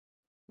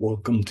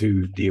Welcome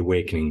to the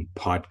Awakening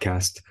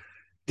podcast.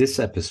 This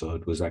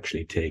episode was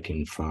actually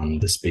taken from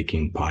the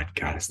Speaking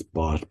podcast,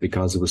 but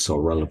because it was so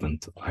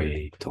relevant,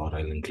 I thought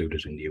I'll include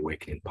it in the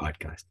Awakening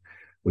podcast.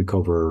 We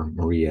cover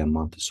Maria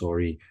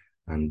Montessori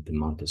and the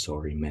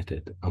Montessori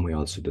method, and we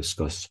also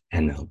discuss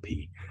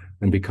NLP.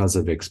 And because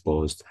I've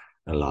exposed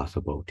a lot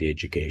about the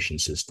education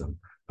system,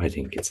 I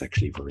think it's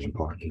actually very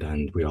important.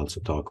 And we also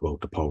talk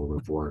about the power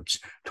of words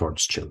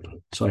towards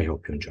children. So I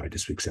hope you enjoyed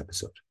this week's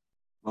episode.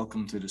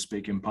 Welcome to the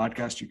Speaking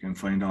Podcast. You can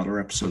find all our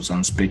episodes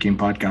on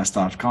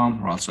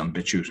speakingpodcast.com. We're also on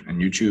BitChute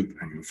and YouTube,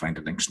 and you'll find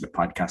the links in the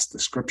podcast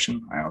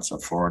description. I also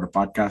forward a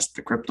podcast,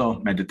 The Crypto,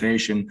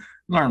 Meditation,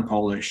 Learn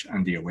Polish,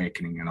 and The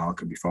Awakening, and all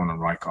can be found on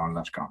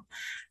rycon.com.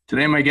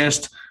 Today, my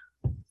guest,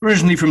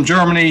 originally from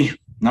Germany,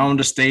 now in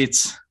the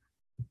States,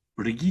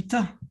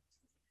 Brigitte.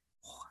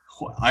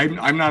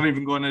 I'm not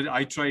even going to,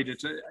 I tried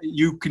it.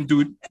 You can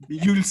do it.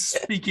 You'll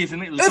speak it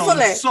and it'll sound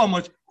so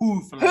much.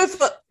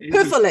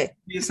 Höfele.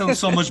 It sounds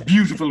so much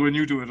beautiful when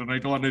you do it, and I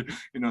don't want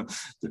to,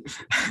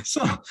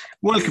 So,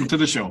 welcome to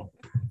the show.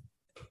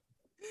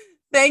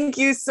 Thank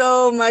you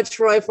so much,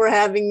 Roy, for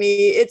having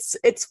me.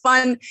 It's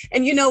fun.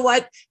 And you know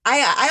what?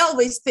 I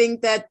always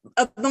think that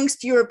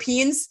amongst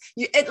Europeans,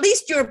 at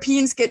least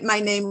Europeans get my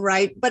name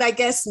right, but I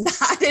guess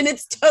not, and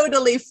it's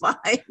totally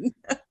fine.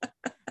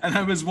 And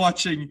I was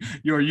watching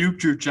your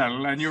YouTube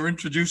channel and you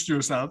introduced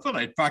yourself, and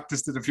I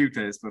practiced it a few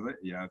days, but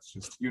yeah, it's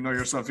just, you know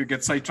yourself, you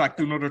get sidetracked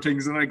doing other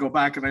things, and I go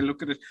back and I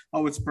look at it,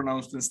 how it's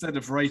pronounced, instead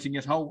of writing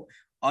it, how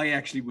I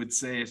actually would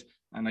say it,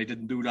 and I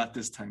didn't do that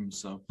this time.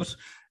 So, but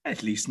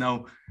at least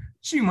now,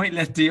 she might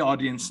let the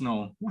audience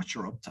know what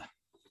you're up to.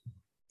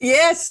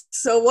 Yes.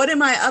 So what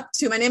am I up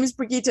to? My name is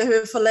Brigitte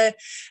Höfele.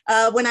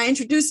 When I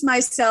introduce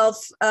myself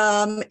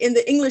in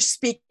the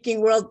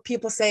English-speaking world,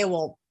 people say,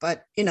 well,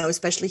 but,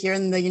 especially here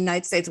in the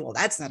United States, well,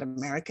 that's not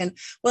American.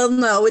 Well,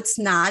 no, it's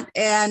not.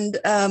 And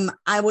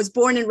I was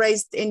born and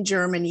raised in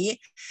Germany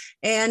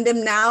and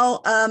am now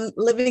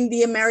living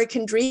the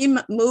American dream.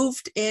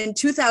 Moved in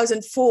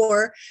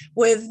 2004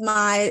 with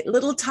my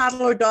little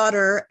toddler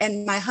daughter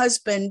and my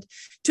husband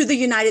to the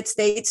United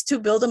States to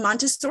build a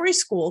Montessori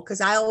school,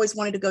 because I always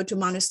wanted to go to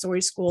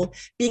Montessori school.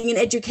 Being an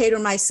educator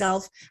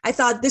myself, I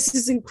thought, this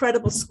is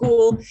incredible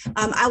school.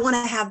 I want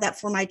to have that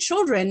for my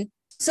children.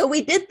 So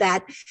we did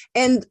that.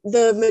 And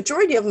the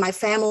majority of my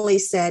family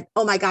said,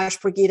 oh my gosh,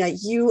 Brigitte,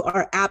 you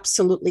are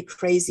absolutely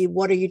crazy.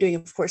 What are you doing?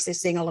 Of course, they're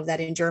saying all of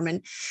that in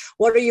German.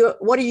 What are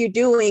you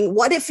doing?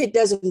 What if it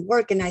doesn't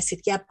work? And I said,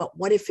 yeah, but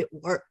what if it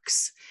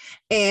works?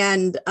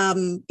 And,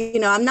 I'm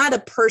not a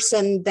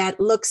person that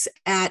looks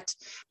at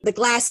the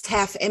glass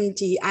half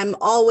empty. I'm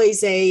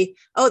always the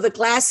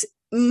glass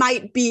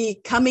might be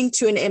coming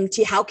to an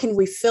empty. How can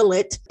we fill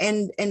it?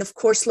 And of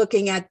course,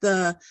 looking at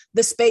the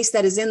space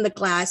that is in the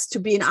glass to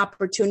be an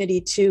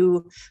opportunity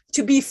to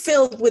be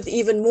filled with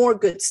even more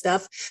good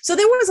stuff. So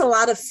there was a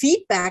lot of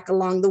feedback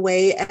along the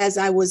way as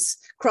I was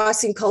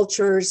crossing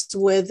cultures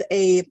with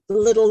a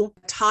little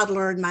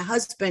toddler and my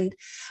husband.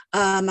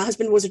 My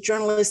husband was a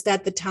journalist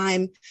at the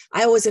time.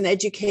 I was an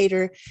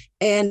educator.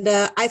 And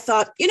I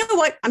thought, you know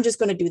what, I'm just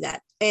going to do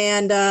that.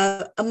 And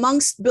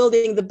amongst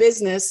building the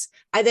business,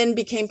 I then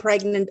became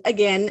pregnant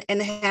again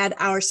and had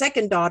our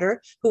second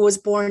daughter, who was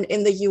born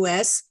in the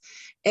US.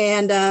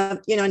 And,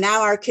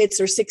 now our kids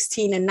are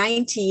 16 and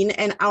 19,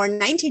 and our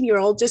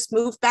 19-year-old just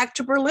moved back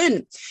to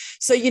Berlin.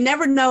 So you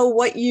never know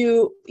what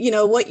you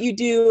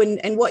do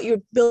and what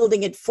you're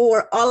building it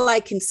for. All I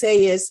can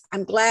say is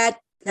I'm glad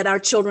that our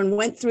children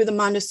went through the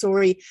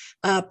Montessori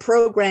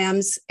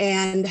programs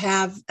and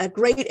have a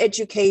great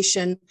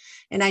education.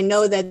 And I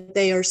know that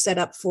they are set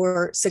up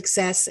for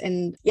success.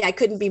 And yeah, I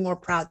couldn't be more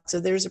proud. So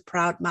there's a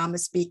proud mama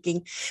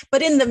speaking.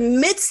 But in the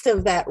midst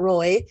of that,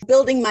 Roy,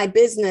 building my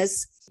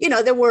business,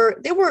 there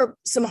were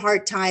some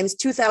hard times.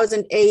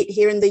 2008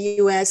 here in the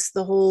US,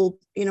 the whole,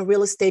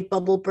 real estate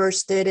bubble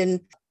bursted,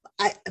 and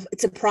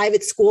it's a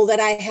private school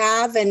that I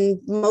have, and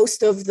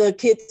most of the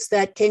kids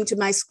that came to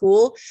my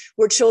school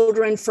were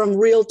children from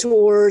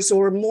realtors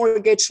or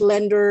mortgage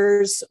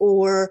lenders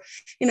or,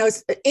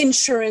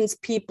 insurance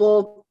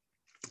people.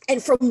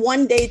 And from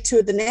one day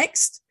to the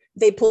next,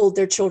 they pulled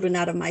their children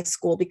out of my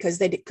school because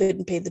they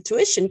couldn't pay the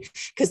tuition,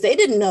 because they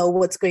didn't know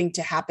what's going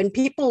to happen.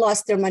 People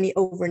lost their money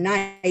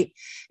overnight.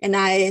 And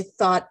I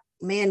thought,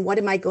 man, what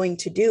am I going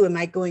to do? Am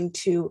I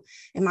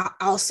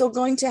also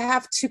going to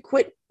have to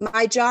quit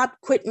my job,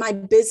 quit my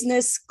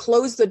business,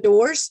 close the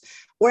doors,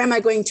 or am I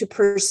going to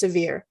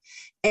persevere?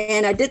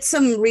 And I did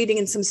some reading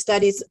and some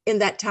studies in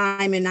that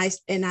time. And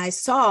I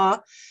saw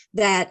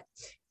that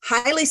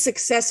highly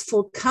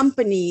successful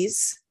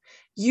companies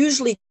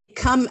usually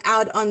come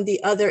out on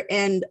the other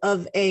end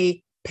of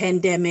a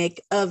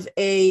pandemic, of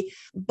a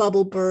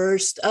bubble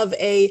burst, of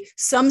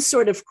some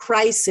sort of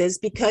crisis,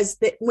 because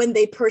when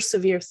they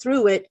persevere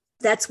through it,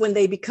 that's when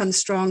they become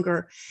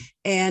stronger.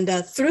 And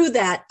through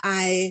that,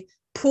 I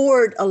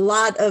poured a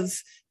lot of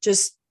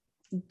just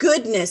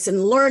goodness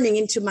and learning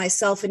into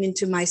myself and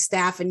into my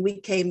staff. And we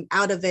came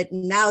out of it.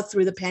 And now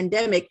through the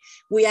pandemic,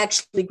 we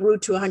actually grew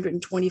to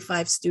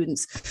 125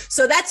 students.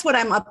 So that's what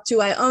I'm up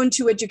to. I own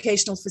 2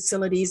 educational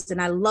facilities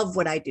and I love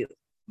what I do.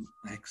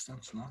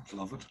 Excellent. No,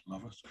 love it.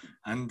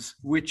 And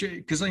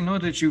because I know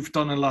that you've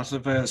done a lot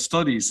of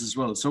studies as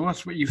well. So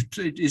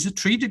is it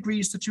 3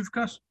 degrees that you've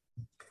got?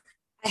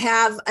 I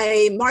have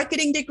a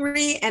marketing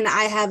degree and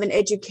I have an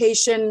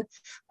education,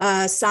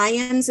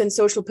 science and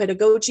social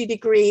pedagogy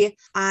degree.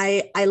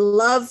 I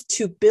love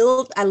to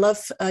build. I love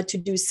to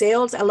do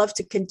sales. I love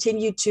to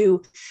continue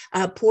to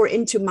pour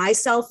into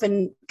myself,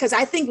 and because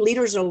I think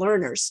leaders are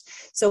learners.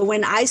 So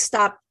when I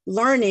stop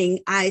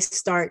learning, I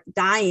start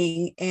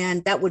dying,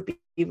 and that would be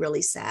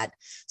really sad.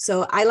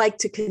 So I like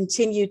to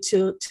continue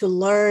to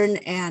learn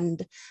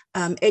and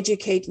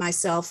educate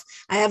myself.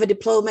 I have a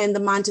diploma in the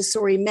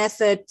Montessori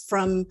method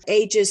from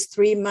ages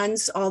 3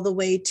 months all the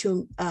way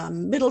to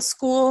middle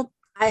school.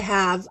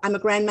 I'm a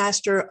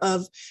grandmaster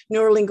of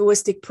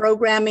neurolinguistic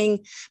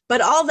programming, but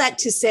all that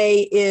to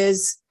say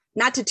is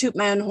not to toot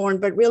my own horn,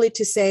 but really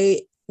to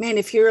say, man,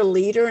 if you're a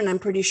leader, and I'm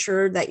pretty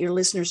sure that your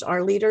listeners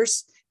are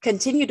leaders,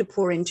 continue to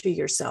pour into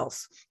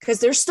yourself, because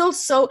there's still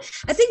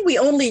I think we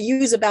only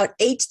use about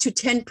 8 to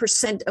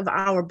 10% of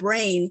our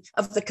brain,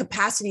 of the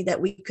capacity that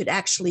we could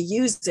actually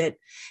use it.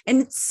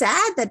 And it's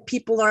sad that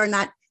people are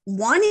not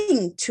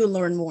wanting to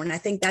learn more. And I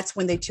think that's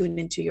when they tune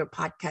into your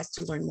podcast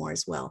to learn more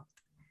as well.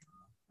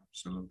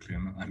 Absolutely.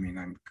 I mean,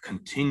 I'm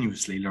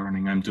continuously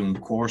learning. I'm doing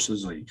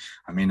courses. I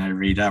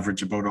read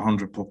average about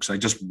 100 books. I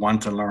just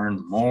want to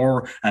learn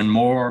more and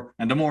more.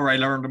 And the more I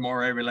learn, the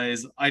more I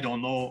realize I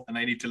don't know and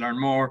I need to learn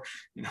more.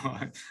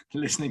 I'm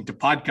listening to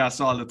podcasts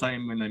all the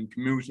time when I'm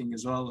commuting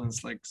as well. And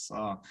it's like,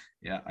 so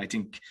yeah, I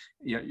think,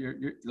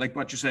 you're like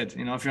what you said,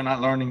 if you're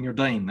not learning, you're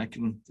dying.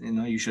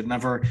 You should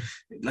never,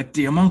 like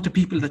the amount of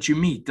people that you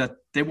meet that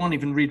they won't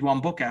even read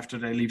one book after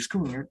they leave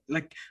school.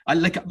 I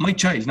like my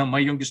child, now my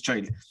youngest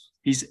child,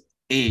 he's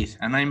 8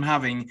 and I'm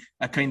having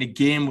a kind of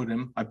game with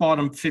him. I bought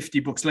him 50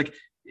 books. Like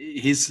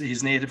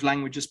his native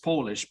language is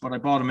Polish, but I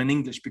bought him in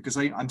English because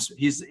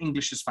his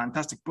English is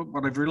fantastic. But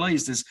what I've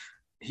realized is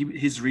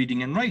his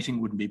reading and writing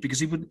wouldn't be,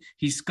 because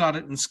he's got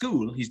it in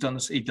school. He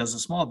does a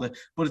small bit,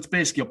 but it's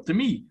basically up to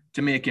me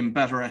to make him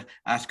better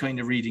at kind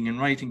of reading and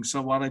writing.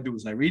 So what I do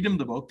is I read him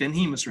the book, then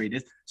he must read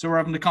it. So we're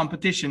having the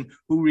competition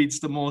who reads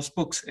the most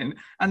books. And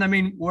I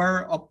mean,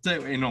 we're up to,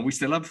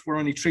 we're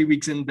only 3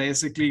 weeks in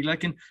basically,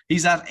 and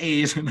he's at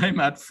 8 and I'm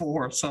at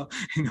 4. So,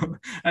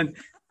 and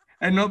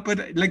I know,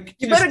 but like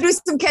you better do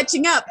some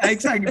catching up.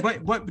 Exactly.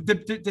 But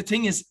the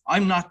thing is,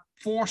 I'm not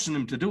forcing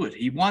him to do it.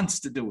 He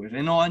wants to do it,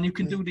 and you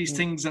can do these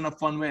things in a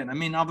fun way. And I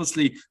mean,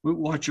 obviously, with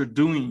what you're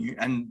doing,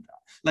 and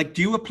like,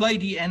 do you apply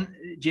the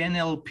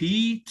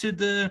NLP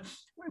to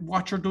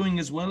what you're doing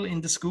as well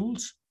in the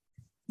schools?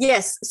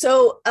 Yes.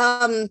 So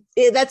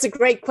that's a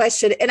great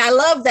question. And I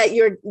love that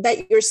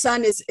your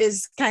son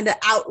is kind of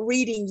out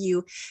reading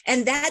you.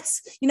 And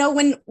that's,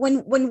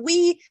 when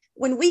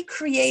we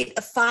create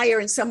a fire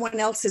in someone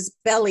else's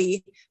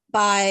belly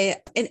by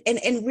and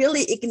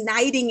really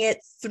igniting it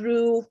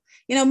through,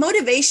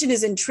 motivation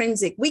is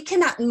intrinsic. We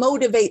cannot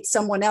motivate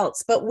someone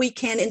else, but we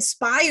can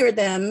inspire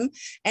them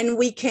and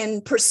we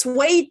can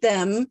persuade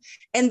them.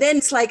 And then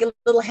it's like a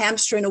little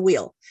hamster in a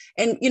wheel.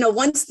 And,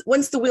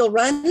 once the wheel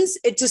runs,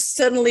 it just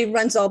suddenly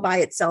runs all by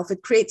itself.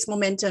 It creates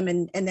momentum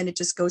and then it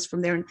just goes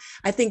from there. And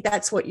I think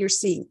that's what you're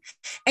seeing.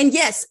 And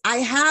yes,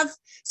 I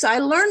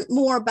learned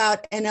more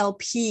about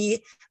NLP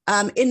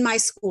in my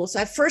school.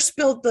 So I first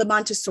built the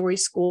Montessori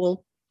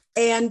school,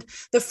 and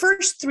the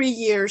first 3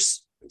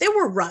 years, they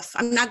were rough.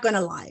 I'm not going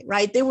to lie,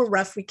 right? They were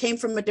rough. We came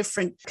from a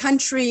different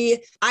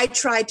country. I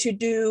tried to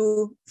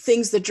do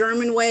things the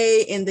German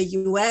way in the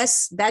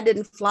US. That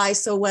didn't fly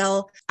so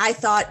well. I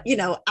thought,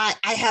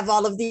 I have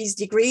all of these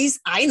degrees.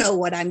 I know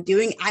what I'm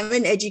doing. I'm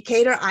an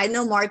educator. I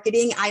know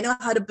marketing. I know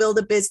how to build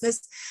a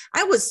business.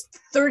 I was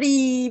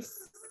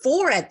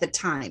 34 at the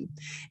time.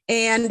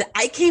 And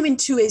I came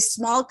into a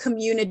small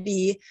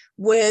community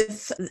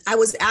I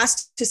was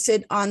asked to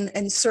sit on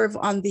and serve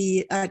on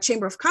the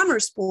Chamber of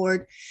Commerce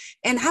board.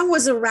 And I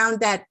was around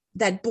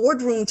that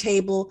boardroom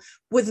table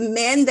with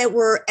men that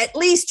were at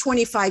least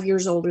 25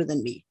 years older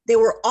than me. They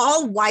were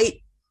all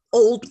white,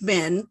 old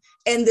men,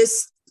 and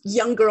this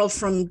young girl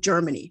from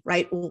Germany,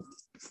 right? Well,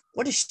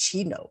 what does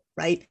she know,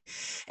 right?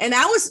 And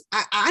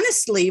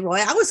honestly,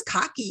 Roy, I was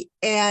cocky.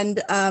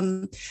 And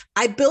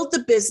I built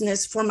the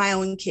business for my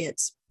own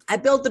kids. I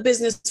built the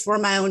business for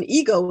my own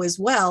ego as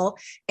well.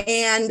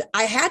 And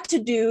I had to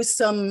do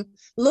some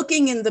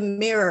looking in the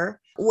mirror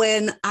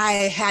when I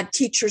had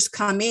teachers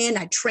come in.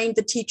 I trained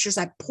the teachers,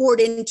 I poured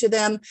into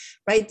them,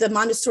 right? The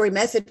Montessori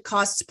method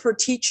costs per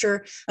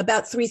teacher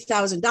about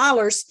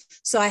 $3,000.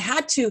 So I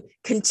had to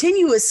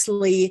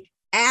continuously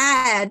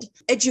add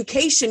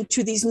education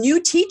to these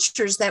new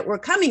teachers that were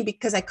coming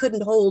because I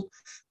couldn't hold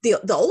the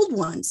old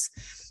ones.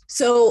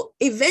 So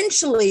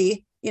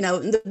eventually, in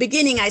the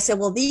beginning, I said,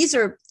 well, these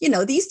are,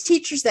 these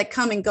teachers that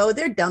come and go,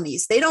 they're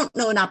dummies. They don't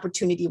know an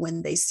opportunity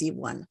when they see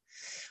one.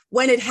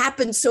 When it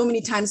happened so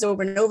many times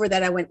over and over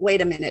that I went, wait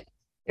a minute,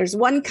 There's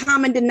one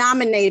common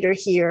denominator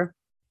here,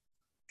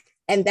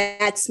 and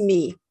that's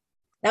me.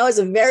 That was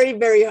a very,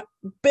 very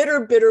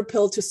bitter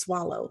pill to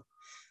swallow.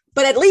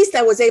 But at least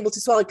I was able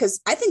to swallow,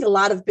 because I think a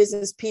lot of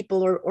business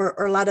people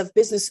or a lot of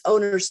business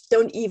owners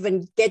don't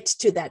even get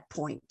to that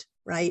point,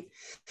 right?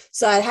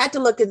 So I had to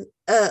look at,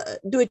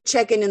 do a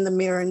check-in in the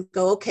mirror and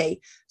go, okay,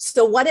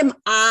 so what am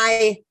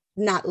I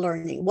not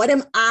learning? What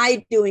am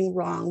I doing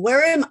wrong?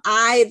 Where am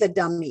I the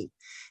dummy?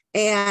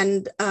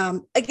 And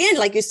again,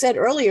 like you said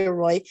earlier,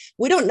 Roy,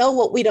 we don't know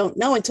what we don't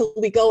know until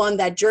we go on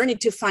that journey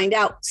to find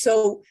out.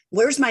 So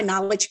where's my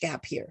knowledge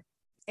gap here?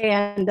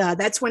 And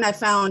that's when I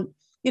found,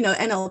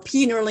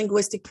 NLP,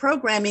 neurolinguistic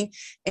programming,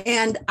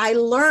 and I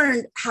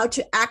learned how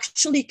to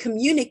actually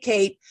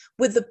communicate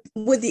with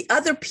the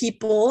other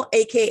people,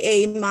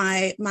 aka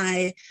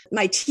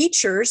my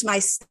teachers, my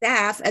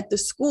staff at the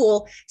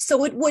school,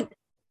 so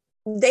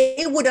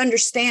they would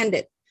understand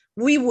it.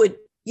 We would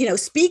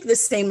speak the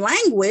same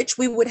language.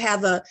 We would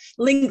have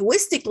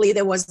linguistically,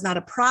 there was not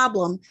a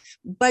problem,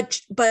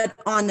 but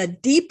on a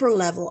deeper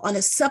level, on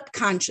a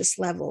subconscious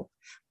level,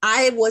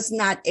 I was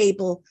not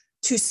able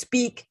to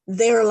speak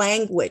their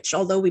language,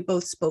 although we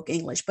both spoke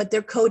English, but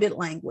their coded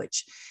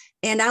language.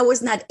 And I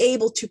was not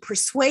able to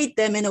persuade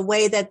them in a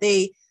way that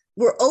they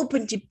were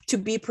open to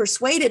be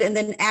persuaded, and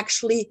then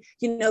actually,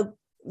 do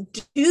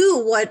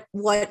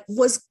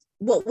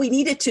what we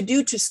needed to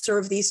do to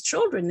serve these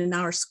children in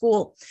our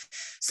school.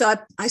 So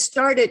I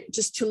started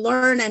just to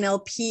learn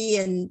NLP.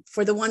 And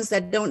for the ones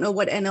that don't know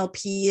what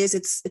NLP is,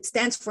 it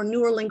stands for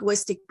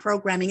Neuro-Linguistic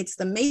Programming. It's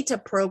the meta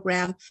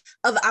program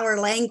of our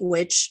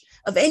language,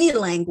 of any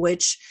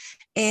language.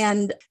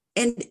 And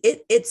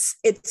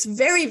it's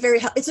very, very,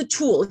 it's a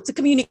tool. It's a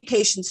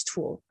communications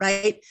tool,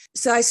 right?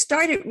 So I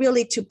started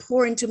really to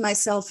pour into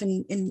myself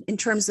in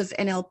terms of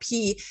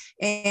NLP,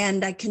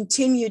 and I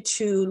continue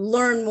to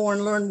learn more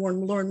and learn more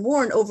and learn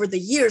more. And over the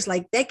years,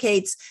 like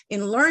decades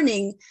in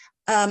learning,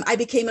 I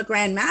became a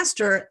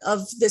grandmaster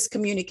of this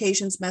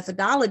communications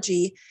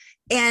methodology,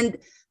 and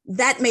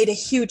that made a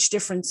huge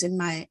difference in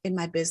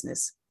my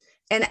business.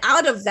 And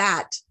out of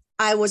that,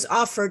 I was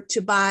offered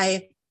to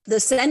buy the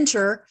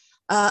center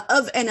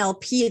of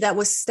NLP that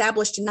was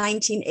established in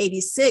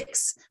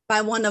 1986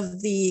 by one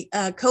of the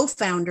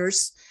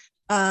co-founders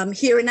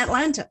here in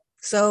Atlanta.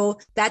 So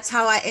that's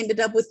how I ended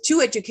up with 2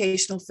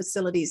 educational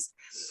facilities.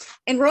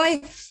 And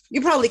Roy,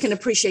 you probably can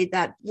appreciate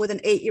that with an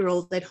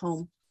 8-year-old at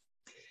home.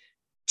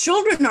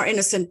 Children are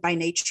innocent by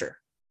nature,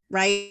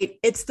 right?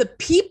 It's the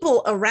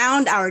people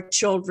around our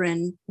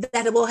children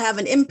that will have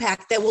an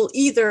impact that will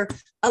either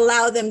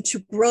allow them to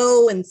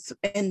grow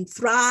and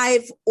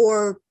thrive,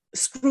 or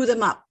screw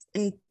them up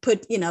and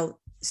put,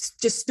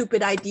 just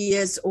stupid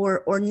ideas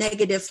or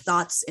negative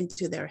thoughts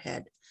into their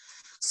head.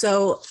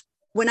 So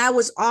when I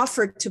was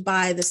offered to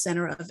buy the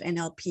Center of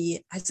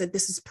NLP, I said,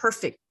 this is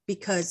perfect,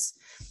 because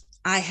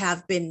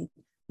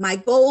my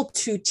goal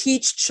to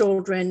teach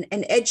children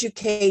and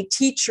educate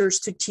teachers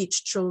to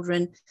teach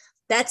children,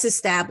 that's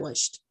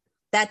established.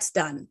 That's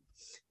done.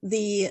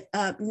 The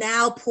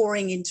now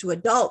pouring into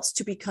adults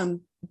to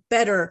become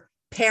better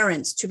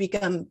parents, to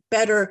become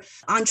better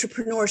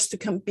entrepreneurs, to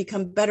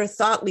become better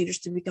thought leaders,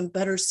 to become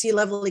better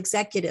C-level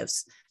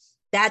executives.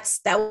 That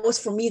was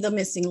for me the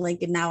missing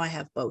link, and now I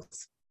have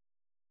both.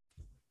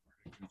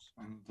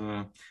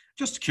 And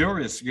just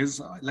curious,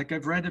 because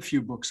I've read a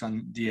few books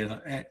on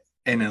the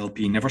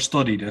NLP, never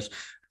studied it,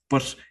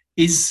 but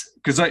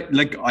because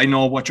I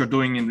know what you're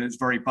doing, and it's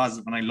very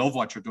positive, and I love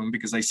what you're doing,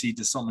 because I see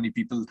there's so many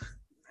people.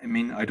 I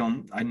mean, I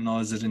don't know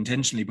is it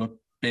intentionally, but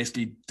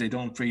basically they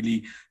don't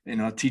really,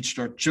 teach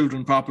their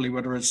children properly,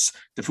 whether it's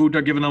the food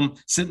they're giving them,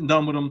 sitting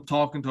down with them,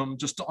 talking to them,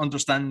 just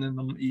understanding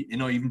them,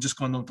 even just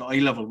going down to eye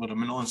level with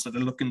them, instead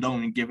of looking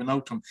down and giving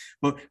out to them.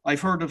 But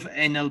I've heard of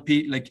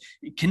NLP,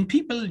 can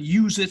people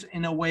use it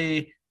in a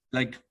way,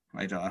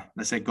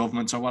 let's say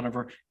governments or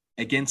whatever,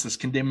 against us?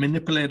 Can they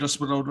manipulate us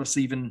without us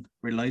even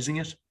realizing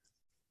it?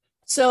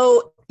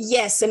 So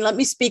yes, and let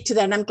me speak to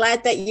that. And I'm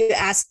glad that you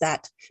asked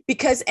that,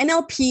 because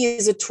NLP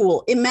is a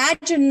tool.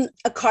 Imagine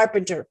a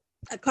carpenter.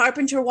 A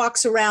carpenter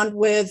walks around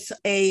with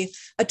a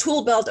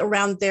tool belt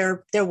around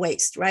their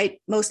waist, right?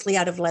 Mostly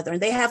out of leather.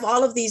 And they have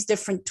all of these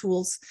different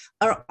tools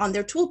on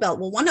their tool belt.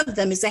 Well, one of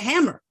them is a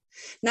hammer.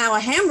 Now, a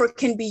hammer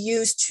can be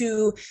used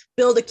to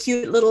build a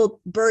cute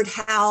little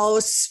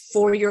birdhouse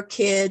for your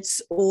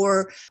kids,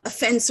 or a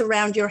fence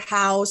around your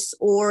house,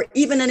 or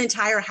even an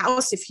entire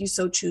house if you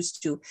so choose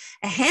to.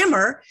 A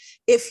hammer,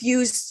 if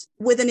used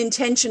with an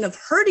intention of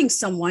hurting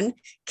someone,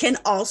 can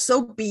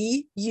also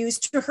be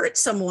used to hurt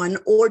someone,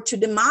 or to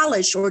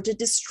demolish, or to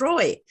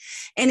destroy.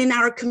 And in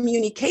our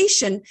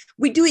communication,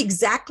 we do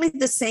exactly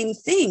the same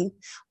thing.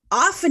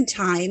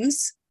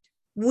 Oftentimes,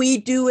 we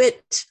do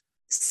it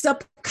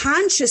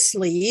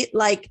subconsciously.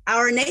 Like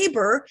our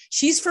neighbor,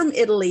 she's from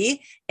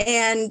Italy,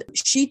 and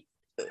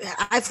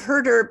I've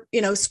heard her,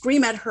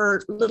 scream at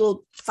her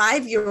little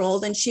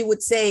 5-year-old, and she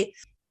would say,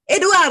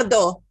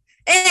 Eduardo,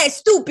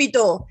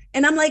 stupido.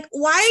 And I'm like,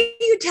 why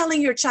are you telling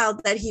your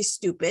child that he's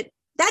stupid?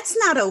 That's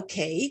not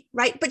okay,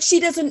 right? But she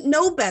doesn't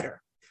know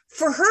better.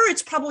 for her,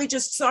 it's probably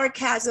just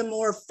sarcasm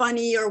or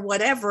funny or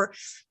whatever.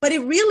 But it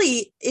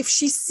really, if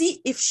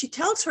she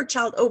tells her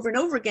child over and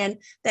over again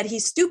that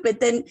he's stupid,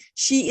 then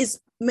she is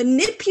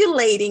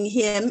manipulating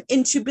him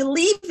into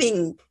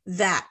believing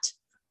that,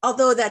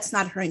 although that's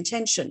not her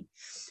intention.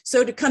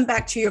 So to come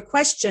back to your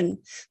question,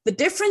 the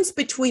difference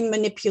between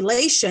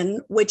manipulation,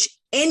 which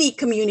any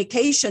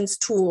communications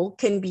tool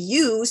can be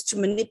used to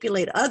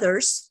manipulate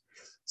others.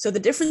 So the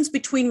difference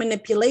between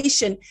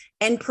manipulation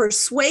and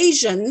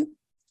persuasion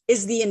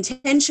is the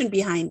intention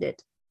behind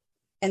it.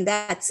 And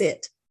that's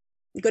it.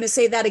 I'm going to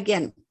say that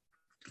again,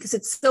 because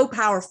it's so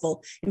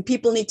powerful and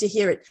people need to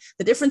hear it.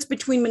 The difference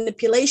between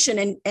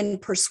manipulation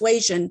and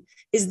persuasion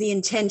is the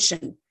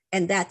intention,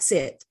 and that's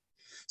it.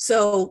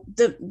 So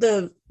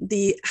the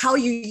how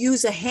you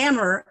use a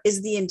hammer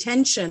is the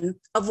intention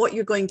of what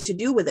you're going to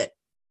do with it.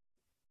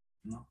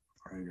 No,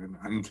 very good.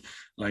 And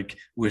like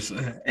with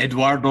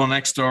Eduardo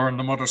next door and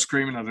the mother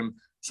screaming at him,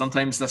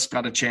 sometimes that's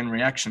got a chain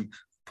reaction.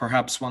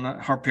 Perhaps when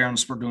her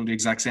parents were doing the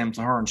exact same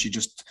to her, and she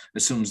just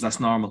assumes that's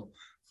normal.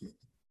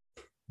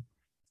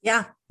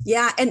 Yeah.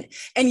 And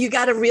you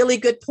got a really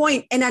good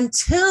point. And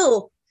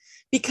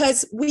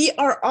because we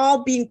are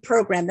all being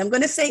programmed. I'm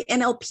going to say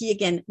NLP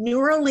again,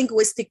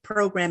 neuro-linguistic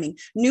programming.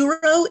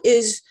 Neuro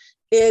is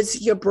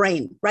your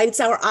brain, right? It's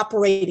our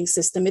operating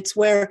system. It's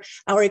where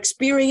our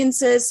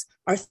experiences,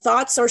 our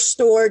thoughts are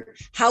stored,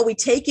 how we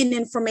take in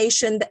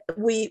information.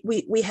 We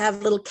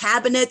have little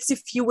cabinets,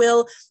 if you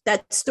will,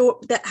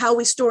 that how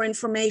we store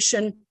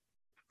information.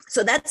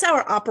 So that's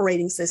our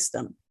operating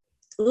system.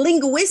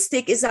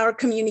 Linguistic is our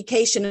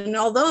communication. And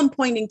although I'm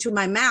pointing to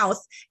my mouth,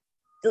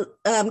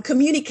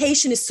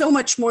 communication is so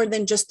much more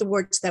than just the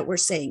words that we're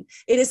saying.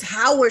 It is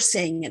how we're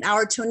saying it,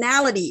 our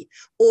tonality,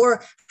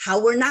 or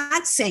how we're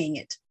not saying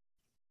it,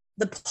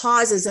 the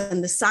pauses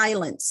and the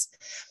silence.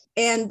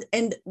 And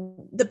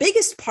the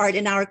biggest part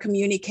in our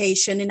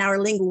communication, in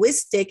our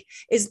linguistic,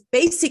 is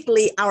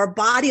basically our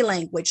body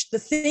language, the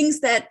things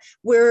that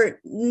we're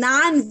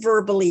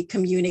non-verbally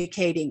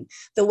communicating,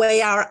 the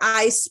way our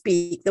eyes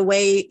speak, the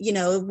way,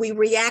 we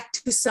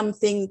react to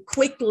something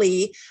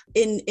quickly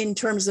in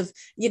terms of,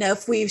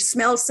 if we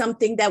smell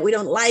something that we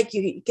don't like,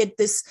 you get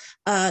this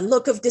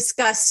look of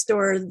disgust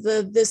or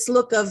this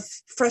look of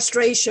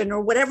frustration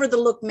or whatever the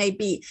look may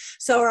be.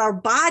 So our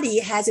body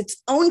has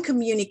its own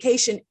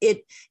communication.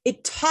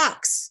 It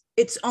talks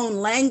its own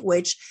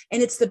language,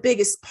 and it's the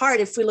biggest part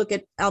if we look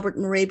at Albert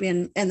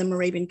Mehrabian and the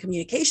Mehrabian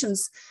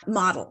communications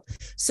model.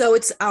 So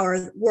it's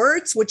our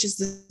words, which is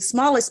the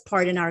smallest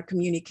part in our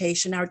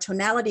communication, our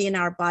tonality and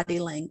our body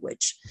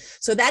language.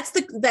 So that's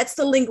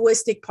the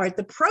linguistic part.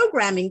 The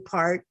programming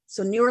part,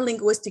 so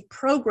neurolinguistic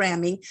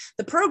programming,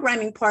 the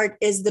programming part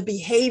is the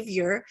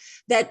behavior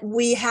that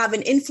we have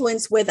an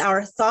influence with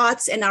our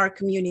thoughts and our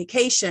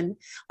communication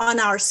on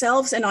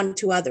ourselves and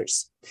onto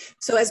others.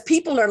 So as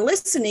people are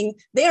listening,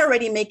 they're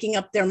already making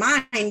up their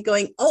mind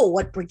going, oh,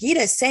 what Brigitte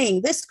is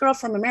saying, this girl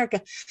from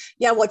America,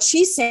 yeah, what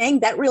she's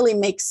saying, that really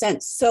makes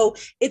sense. So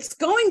it's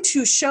going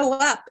to show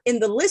up in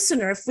the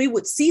listener, if we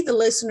would see the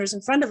listeners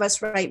in front of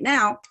us right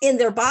now, in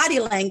their body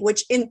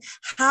language, in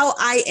how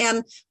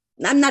I'm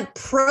not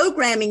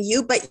programming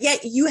you, but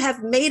yet you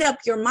have made up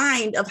your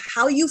mind of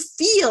how you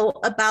feel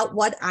about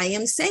what I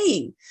am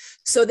saying.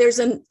 So there's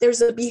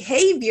a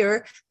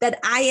behavior that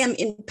I am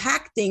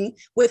impacting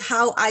with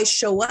how I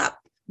show up,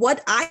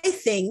 what I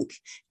think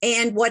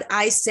and what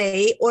I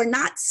say or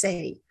not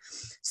say.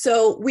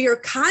 So we are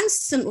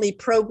constantly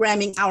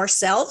programming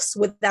ourselves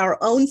with our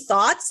own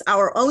thoughts,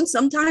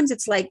 sometimes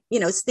it's like,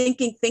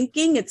 stinking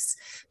thinking.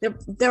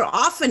 They're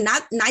often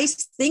not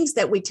nice things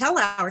that we tell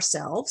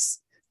ourselves.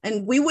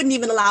 And we wouldn't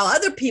even allow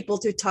other people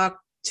to talk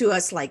to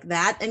us like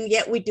that. And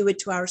yet we do it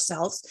to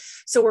ourselves.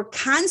 So we're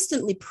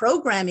constantly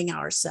programming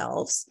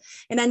ourselves.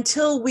 And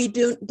until we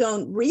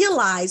don't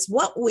realize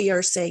what we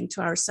are saying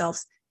to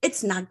ourselves,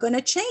 it's not going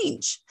to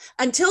change.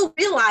 Until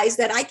we realize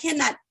that I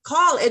cannot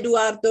call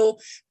Eduardo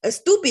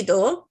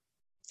estúpido,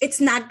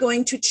 it's not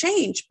going to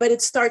change. But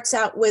it starts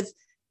out with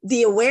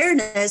the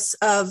awareness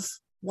of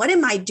what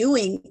am I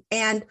doing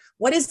and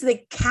what is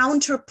the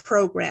counter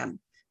program?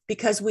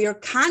 Because we are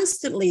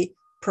constantly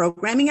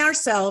programming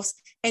ourselves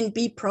and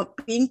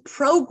being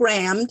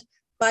programmed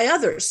by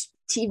others,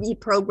 TV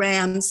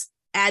programs,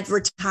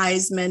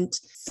 advertisement,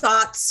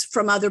 thoughts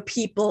from other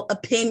people,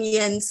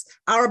 opinions,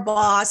 our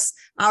boss,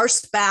 our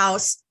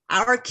spouse,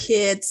 our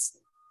kids.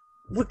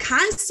 We're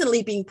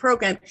constantly being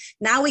programmed.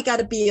 Now we got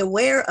to be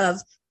aware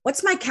of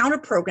what's my counter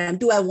program.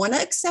 Do I want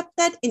to accept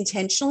that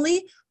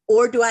intentionally,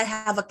 or do I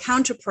have a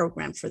counter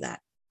program for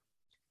that?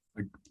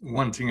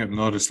 One thing I've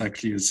noticed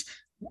actually is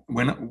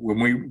when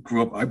we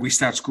grew up, we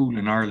start school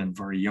in Ireland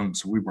very young.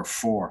 So we were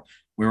 4.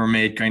 We were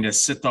made kind of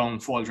sit down,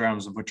 fold your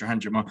arms and put your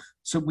hand in your mouth.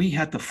 So we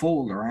had to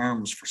fold our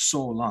arms for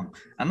so long.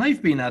 And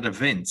I've been at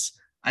events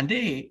and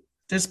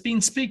there's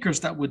been speakers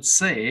that would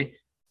say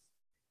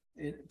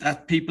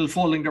that people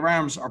folding their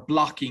arms are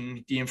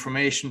blocking the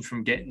information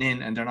from getting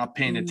in and they're not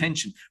paying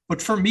attention.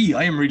 But for me,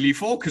 I am really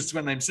focused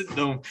when I'm sitting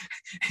down,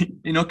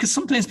 because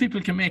sometimes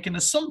people can make an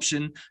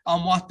assumption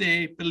on what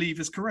they believe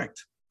is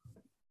correct.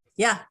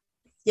 Yeah.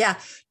 Yeah.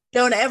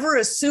 Don't ever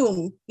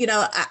assume,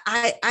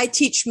 I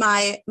teach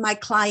my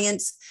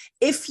clients,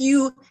 if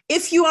you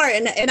are,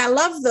 and I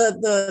love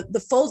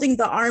the folding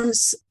the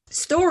arms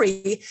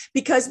story,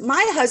 because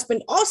my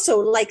husband also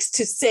likes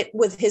to sit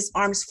with his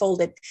arms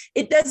folded.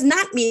 It does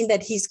not mean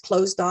that he's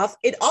closed off.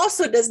 It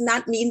also does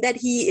not mean that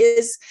he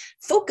is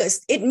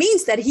focused. It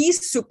means that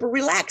he's super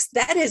relaxed.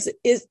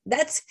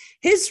 That's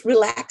his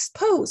relaxed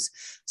pose.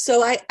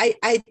 So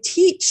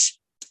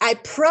I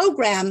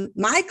program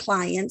my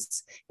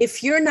clients,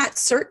 if you're not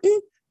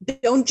certain,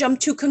 don't jump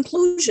to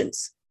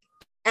conclusions.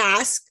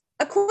 Ask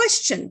a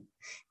question.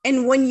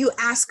 And when you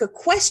ask a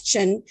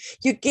question,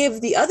 you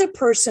give the other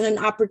person an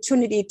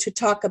opportunity to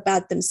talk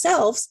about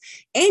themselves,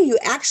 and you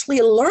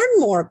actually learn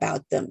more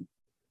about them.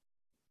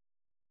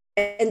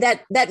 And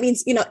that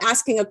means,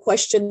 asking a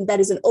question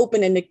that is an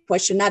open-ended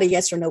question, not a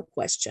yes or no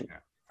question,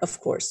 of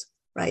course,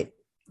 right?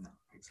 No,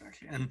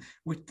 exactly. And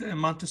with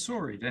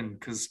Montessori then,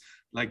 because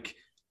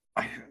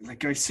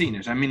I've seen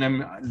it. I mean,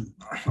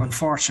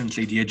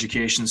 unfortunately, the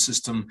education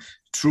system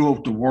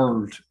throughout the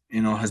world,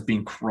 has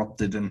been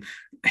corrupted, and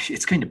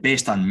it's kind of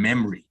based on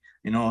memory.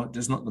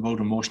 There's nothing about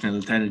emotional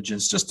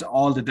intelligence, just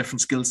all the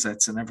different skill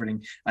sets and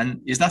everything. And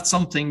is that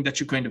something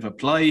that you kind of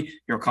apply,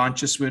 you're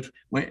conscious with?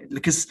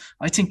 Because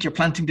I think you're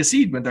planting the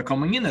seed when they're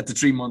coming in at the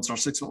 3 months or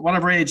 6 months,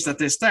 whatever age that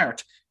they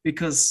start,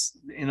 because,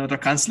 they're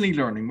constantly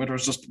learning, whether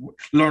it's just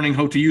learning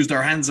how to use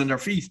their hands and their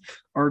feet,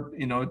 or,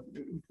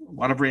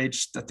 whatever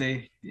age that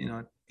they,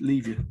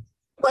 leave you.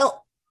 Well,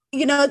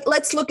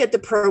 let's look at the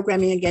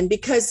programming again,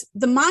 because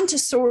the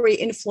Montessori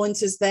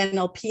influences the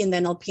NLP, and the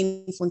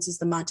NLP influences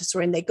the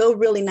Montessori, and they go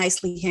really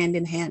nicely hand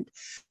in hand.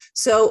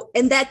 So,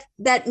 and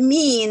that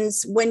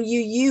means when you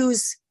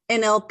use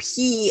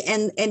NLP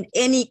and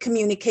any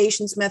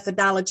communications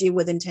methodology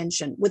with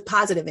intention, with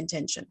positive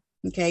intention,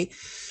 okay?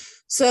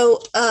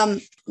 So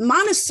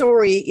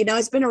Montessori,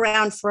 has been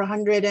around for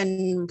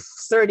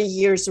 130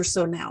 years or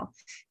so now.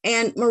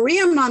 And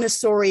Maria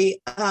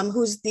Montessori,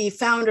 who's the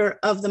founder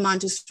of the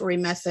Montessori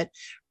method,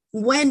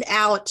 went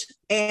out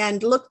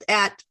and looked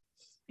at,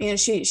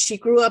 she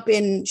grew up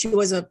she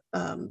was a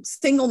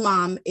single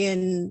mom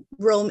in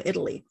Rome,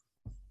 Italy.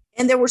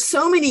 And there were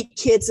so many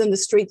kids in the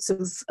streets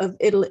of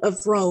Italy,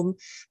 of Rome,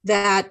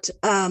 that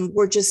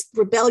were just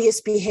rebellious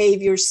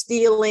behavior,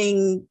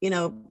 stealing,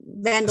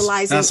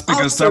 vandalizing. That's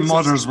because their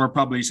mothers were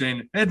probably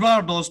saying,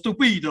 Eduardo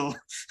stupido.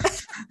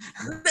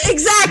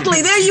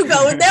 Exactly. There you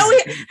go.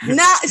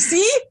 Now,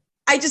 see,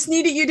 I just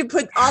needed you to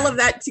put all of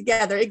that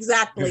together.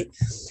 Exactly.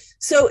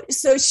 So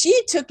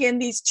she took in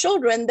these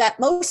children that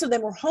most of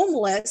them were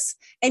homeless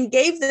and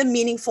gave them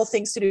meaningful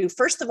things to do.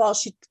 First of all,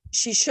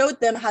 she showed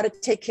them how to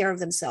take care of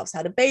themselves,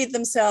 how to bathe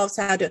themselves,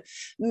 how to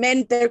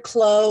mend their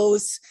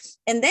clothes.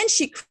 And then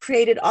she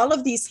created all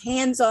of these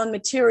hands-on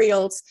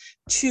materials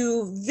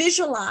to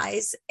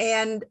visualize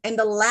and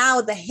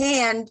allow the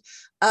hand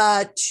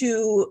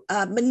to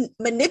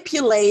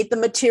manipulate the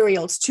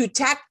materials,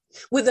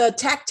 with a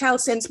tactile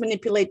sense,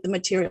 manipulate the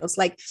materials,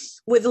 like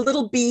with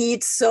little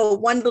beads. So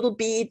one little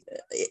bead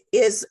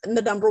is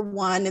the number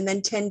 1, and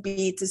then 10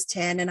 beads is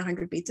 10, and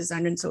 100 beads is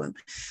 100, and so on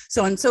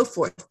and so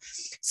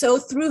forth. So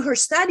through her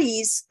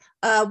studies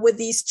with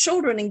these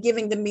children and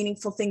giving them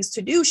meaningful things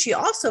to do, she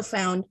also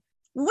found,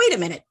 wait a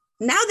minute,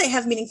 now they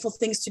have meaningful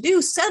things to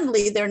do.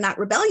 Suddenly they're not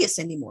rebellious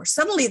anymore.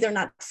 Suddenly they're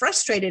not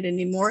frustrated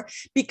anymore,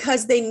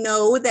 because they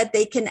know that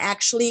they can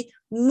actually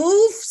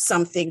move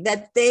something,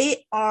 that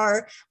they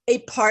are a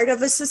part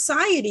of a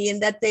society,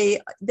 and that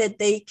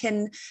they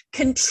can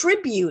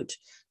contribute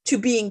to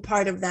being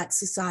part of that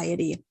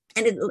society.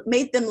 And it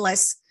made them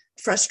less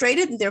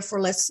frustrated and therefore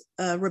less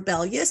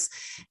rebellious.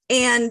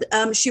 And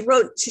she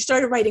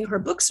started writing her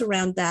books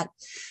around that.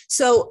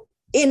 So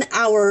in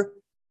our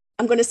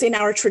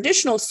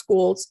traditional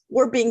schools,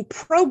 we're being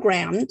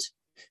programmed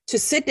to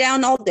sit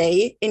down all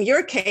day. In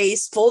your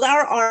case, fold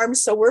our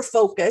arms so we're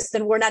focused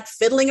and we're not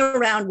fiddling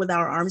around with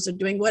our arms or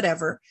doing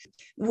whatever.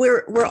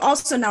 We're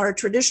also, in our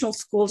traditional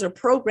schools, are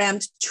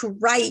programmed to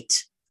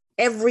write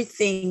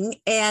everything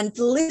and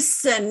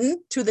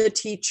listen to the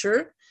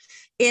teacher.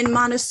 In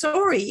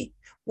Montessori,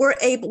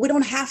 we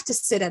don't have to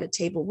sit at a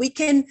table. We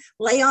can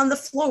lay on the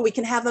floor. We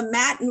can have a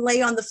mat and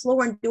lay on the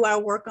floor and do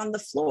our work on the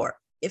floor.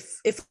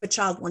 If a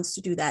child wants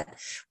to do that,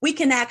 we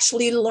can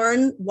actually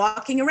learn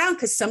walking around,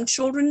 because some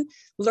children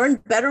learn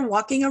better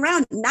walking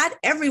around. Not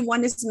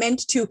everyone is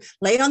meant to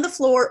lay on the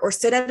floor or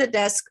sit at a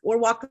desk or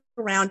walk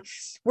around.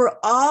 We're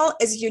all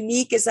as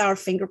unique as our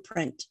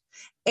fingerprint.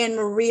 And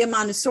Maria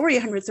Montessori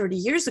 130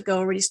 years ago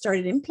already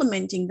started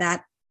implementing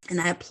that. And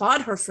I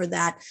applaud her for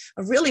that,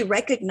 of really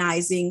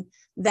recognizing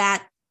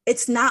that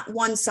it's not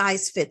one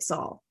size fits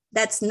all.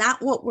 That's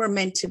not what we're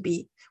meant to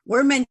be.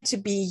 We're meant to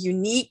be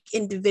unique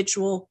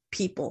individual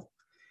people.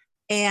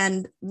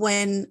 And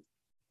when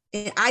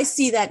I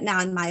see that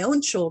now in my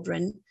own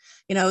children,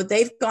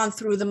 they've gone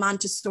through the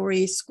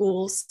Montessori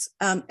schools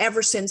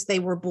ever since they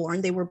were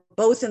born. They were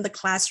both in the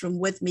classroom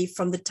with me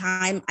from the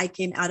time I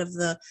came out of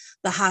the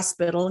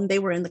hospital, and they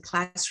were in the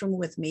classroom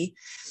with me.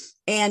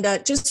 And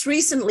just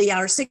recently,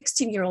 our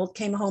 16-year-old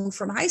came home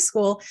from high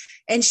school,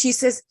 and she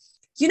says,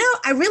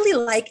 I really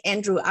like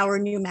Andrew, our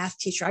new math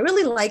teacher. I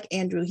really like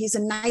Andrew. He's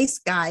a nice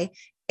guy.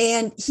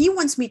 And he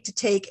wants me to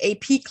take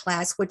AP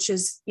class, which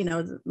is,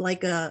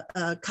 like a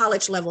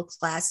college level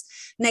class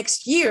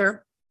next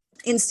year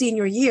in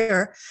senior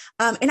year.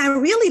 And I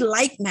really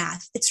like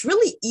math. It's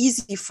really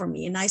easy for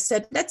me. And I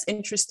said, that's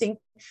interesting.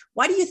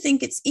 Why do you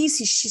think it's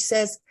easy? She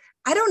says,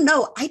 I don't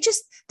know.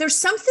 There's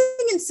something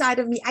inside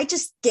of me. I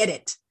just get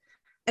it.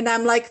 And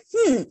I'm like,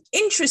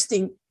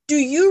 interesting. Do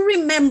you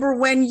remember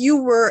when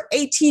you were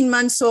 18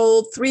 months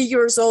old, 3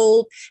 years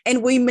old,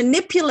 and we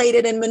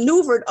manipulated and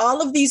maneuvered all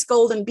of these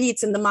golden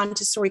beads in the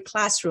Montessori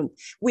classroom?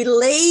 We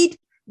laid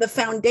the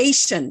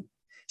foundation.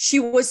 She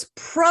was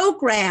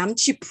programmed.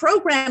 She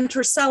programmed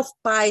herself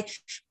by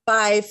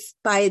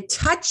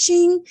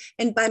touching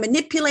and by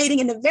manipulating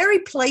in a very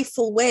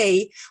playful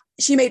way.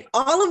 She made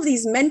all of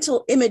these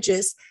mental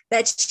images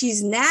that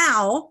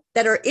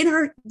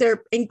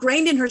they're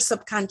ingrained in her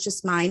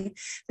subconscious mind,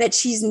 that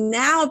she's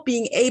now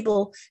being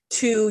able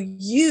to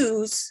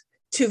use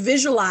to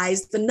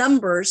visualize the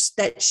numbers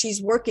that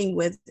she's working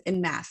with in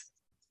math.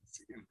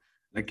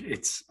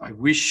 I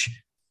wish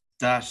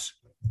that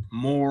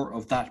more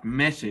of that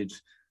method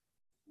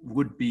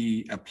would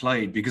be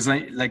applied, because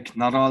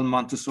not all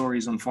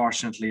Montessoris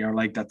unfortunately are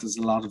like that. There's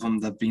a lot of them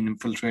that have been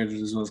infiltrated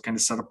as well, kind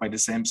of set up by the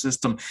same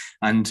system.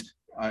 And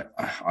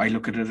I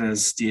look at it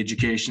as the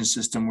education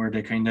system, where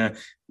they kind of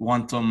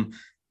want them,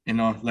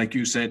 like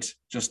you said,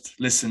 just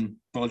listen,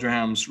 fold your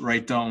hands,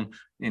 write down,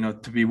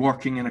 to be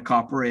working in a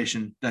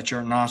corporation, that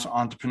you're not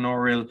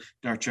entrepreneurial,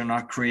 that you're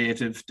not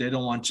creative. They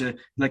don't want you,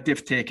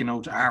 they've taken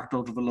out art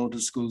out of a load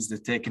of schools,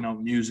 they've taken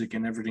out music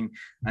and everything.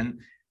 And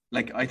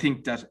I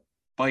think that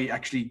by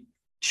actually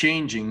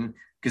changing,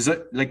 because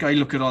I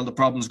look at all the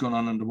problems going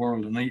on in the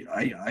world, and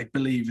I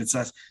believe it's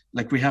that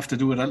we have to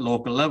do it at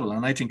local level.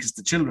 And I think it's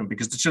the children,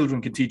 because the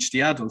children can teach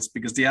the adults,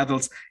 because the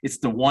adults, it's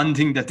the one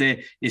thing that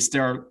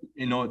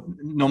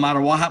no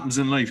matter what happens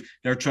in life,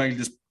 their child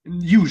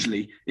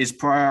is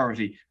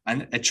priority.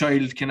 And a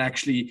child can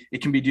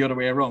it can be the other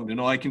way around.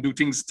 I can do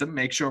things to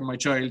make sure my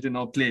child,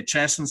 play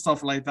chess and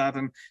stuff like that,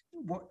 and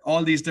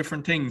all these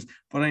different things,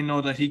 but I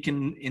know that he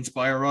can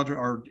inspire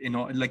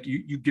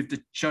you give the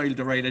child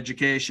the right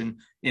education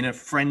in a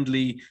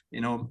friendly,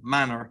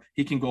 manner.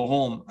 He can go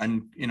home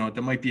and,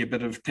 there might be a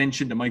bit of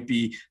tension. There might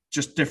be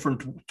just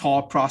different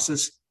thought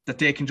process that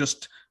they can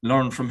just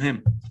learn from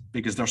him,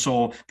 because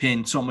they're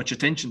paying so much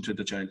attention to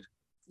the child.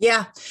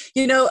 Yeah.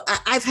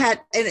 I've had,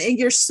 and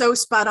you're so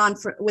spot on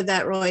with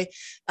that, Roy.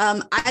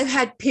 I've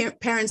had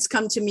parents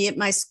come to me at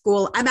my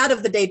school. I'm out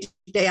of the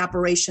day-to-day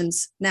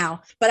operations now,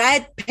 but I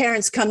had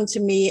parents come to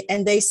me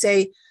and they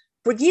say,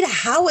 Brigitte,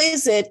 how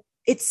is it?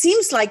 It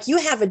seems like you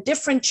have a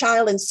different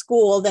child in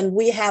school than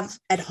we have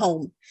at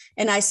home.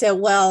 And I said,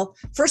 well,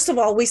 first of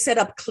all, we set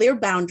up clear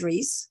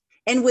boundaries.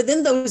 And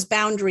within those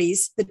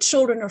boundaries, the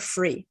children are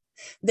free.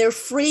 They're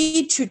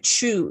free to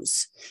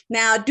choose.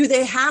 Now, do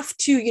they have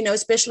to,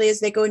 especially as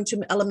they go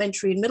into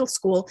elementary and middle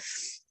school,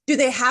 do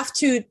they have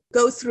to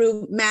go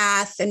through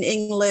math and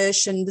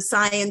English and the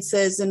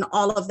sciences and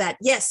all of that?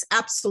 Yes,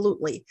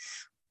 absolutely.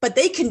 But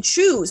they can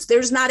choose.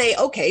 There's not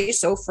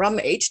so from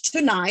 8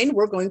 to 9,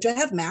 we're going to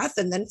have math.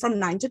 And then from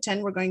 9 to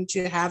 10, we're going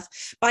to have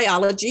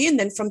biology. And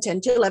then from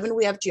 10 to 11,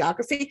 we have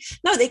geography.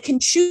 No, they can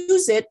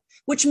choose it,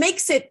 which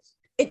makes it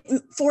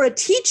for a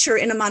teacher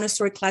in a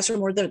Montessori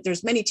classroom, or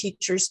there's many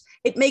teachers,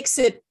 it makes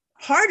it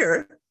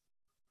harder,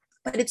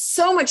 but it's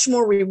so much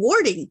more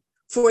rewarding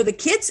for the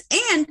kids,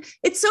 and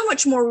it's so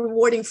much more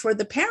rewarding for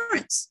the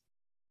parents.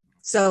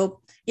 So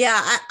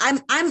yeah,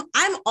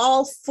 I'm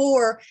all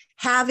for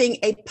having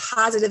a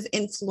positive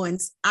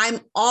influence. I'm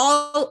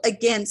all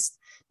against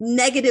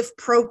negative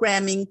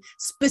programming,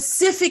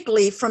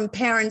 specifically from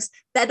parents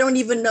that don't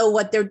even know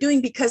what they're doing,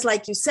 because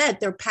like you said,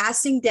 they're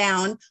passing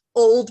down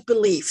old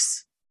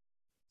beliefs.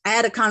 I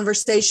had a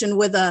conversation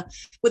with a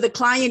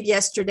client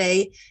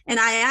yesterday, and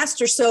I asked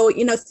her, so,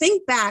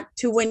 think back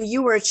to when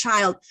you were a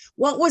child.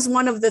 What was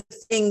one of the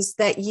things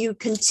that you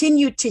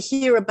continued to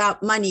hear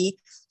about money?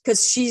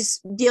 Because she's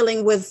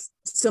dealing with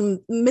some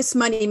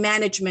money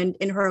management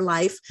in her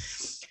life.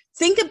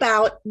 Think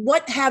about,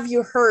 what have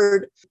you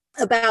heard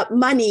about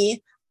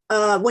money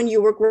when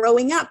you were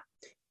growing up?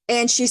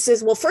 And she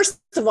says, well, first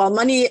of all,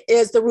 money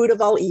is the root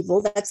of all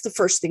evil. That's the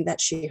first thing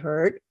that she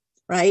heard,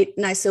 right?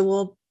 And I said,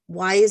 well,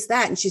 why is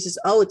that? And she says,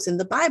 oh, it's in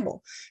the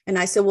Bible. And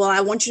I said, well,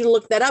 I want you to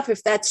look that up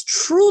if that's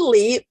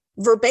truly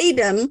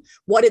verbatim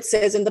what it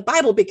says in the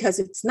Bible, because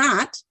it's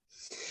not.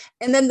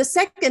 And then the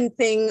second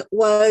thing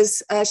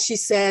was, she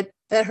said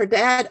that her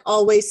dad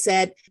always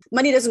said,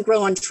 money doesn't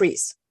grow on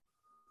trees.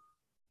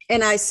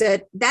 And I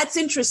said, that's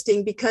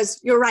interesting,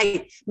 because you're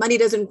right, money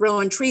doesn't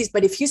grow on trees.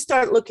 But if you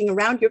start looking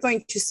around, you're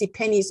going to see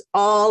pennies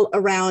all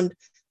around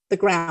the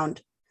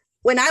ground.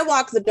 When I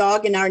walk the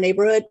dog in our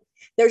neighborhood,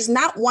 there's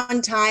not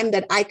one time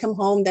that I come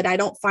home that I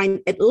don't find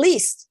at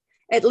least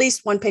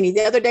one penny.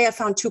 The other day, I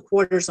found 2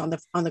 quarters on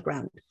the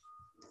ground.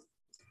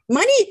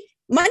 Money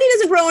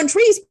doesn't grow on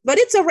trees, but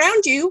it's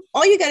around you.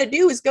 All you got to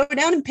do is go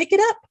down and pick it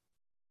up.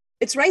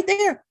 It's right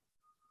there.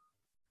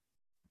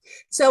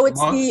 So it's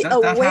the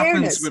that happens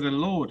awareness. with a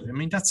load. I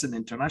mean, that's an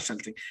international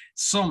thing.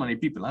 So many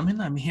people. I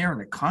mean, I'm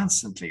hearing it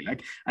constantly.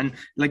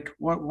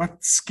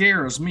 What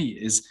scares me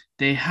is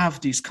they have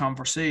these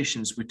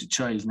conversations with the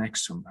child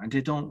next to them, and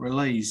they don't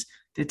realize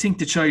they think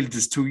the child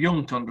is too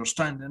young to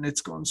understand, and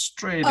it's going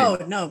straight Oh,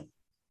 in. no.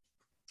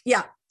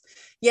 Yeah.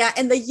 Yeah.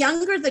 And the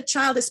younger the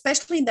child,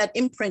 especially in that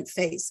imprint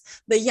phase,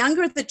 the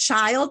younger the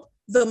child,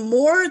 the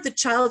more the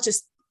child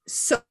just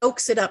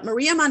soaks it up.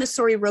 Maria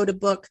Montessori wrote a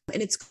book,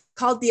 and it's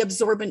called The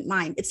Absorbent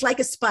Mind. It's like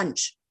a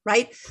sponge,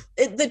 right?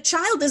 The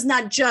child does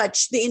not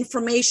judge the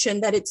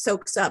information that it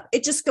soaks up.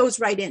 It just goes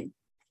right in,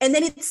 and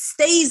then it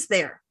stays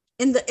there.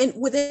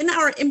 Within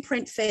our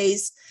imprint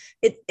phase,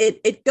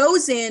 it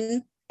goes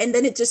in, and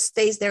then it just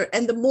stays there.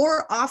 And the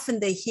more often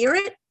they hear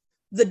it,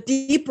 the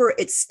deeper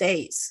it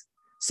stays.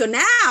 So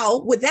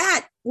now with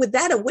that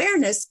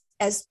awareness,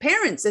 as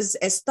parents,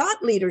 as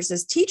thought leaders,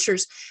 as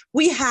teachers,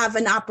 we have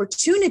an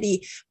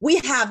opportunity. We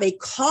have a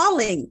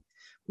calling.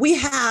 We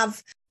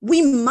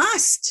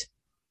must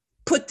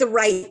put the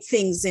right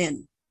things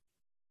in.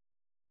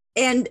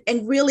 And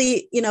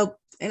really,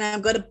 and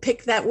I'm going to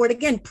pick that word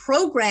again,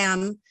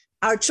 program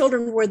our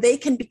children where they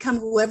can become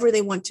whoever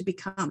they want to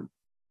become.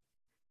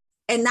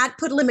 And not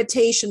put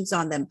limitations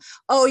on them.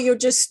 Oh, you're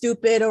just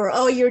stupid, or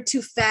oh, you're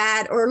too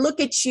fat, or look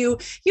at you,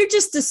 you're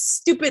just a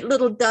stupid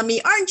little dummy.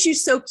 Aren't you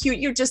so cute?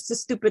 You're just a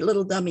stupid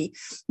little dummy.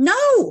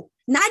 No,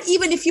 not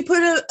even if you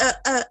put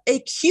a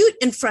cute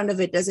in front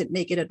of it, doesn't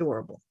make it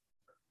adorable.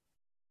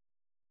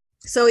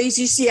 So as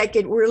you see, I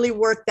could really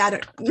work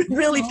that,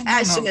 really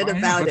passionate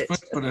about it.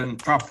 But in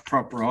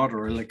proper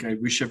order, like I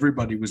wish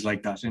everybody was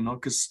like that,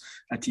 because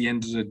at the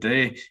end of the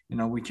day,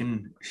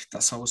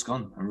 that's how it's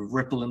gone. A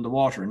ripple in the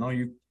water,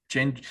 you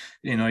change,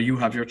 you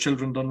have your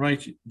children done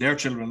right, their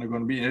children are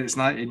going to be, it's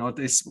not,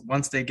 it's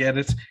once they get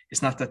it,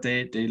 it's not that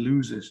they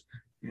lose it,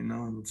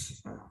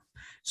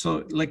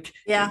 so like,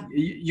 yeah,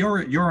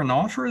 you're an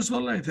author as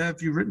well.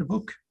 Have you written a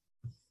book?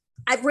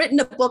 I've written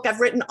a book. I've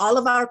written all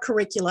of our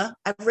curricula.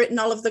 I've written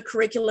all of the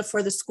curricula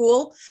for the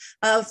school,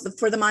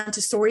 for the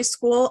Montessori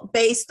school,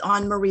 based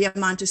on Maria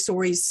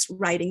Montessori's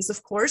writings,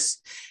 of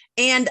course.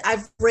 And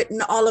I've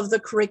written all of the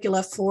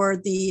curricula for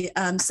the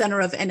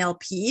Center of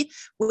NLP.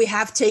 We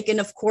have taken,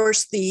 of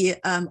course, the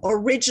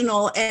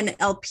original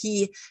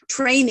NLP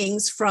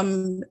trainings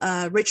from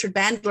Richard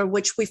Bandler,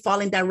 which we fall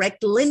in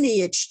direct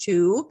lineage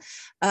to.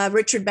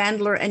 Richard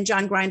Bandler and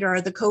John Grinder are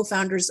the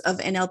co-founders of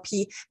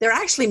NLP. They're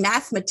actually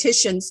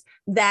mathematicians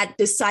that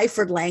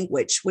deciphered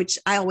language, which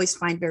I always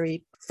find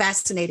very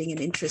fascinating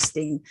and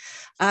interesting.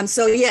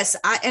 So yes,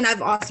 I've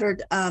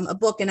authored a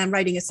book, and I'm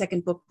writing a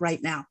second book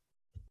right now.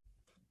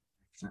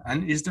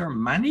 And is there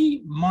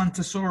many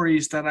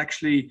Montessoris that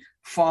actually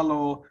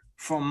follow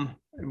from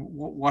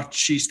what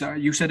she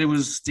started? You said it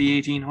was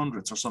the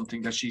 1800s or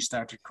something that she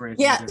started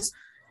creating.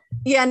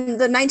 Yeah, in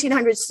the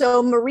 1900s.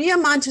 So Maria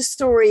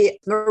Montessori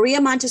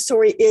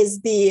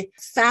is the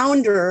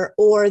founder,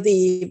 or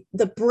the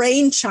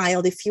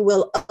brainchild, if you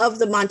will, of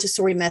the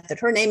Montessori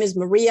method. Her name is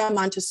Maria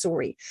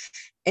Montessori,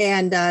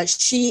 and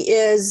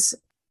she's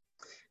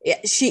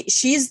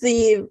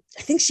the,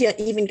 I think she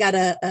even got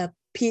a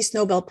Peace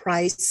Nobel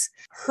Prize.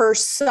 Her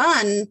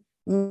son,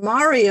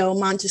 Mario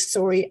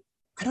Montessori,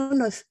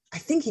 I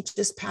think he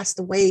just passed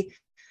away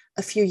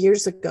a few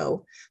years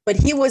ago, but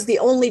he was the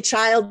only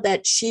child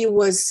that she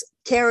was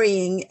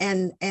carrying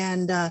and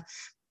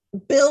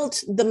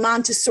built the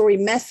Montessori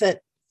method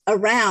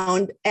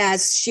around,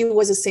 as she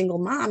was a single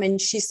mom. And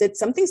she said,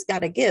 something's got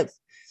to give.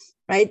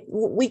 Right?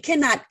 We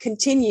cannot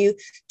continue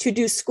to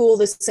do school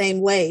the same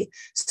way.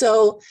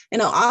 So,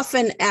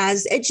 often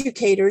as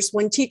educators,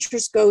 when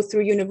teachers go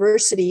through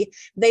university,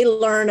 they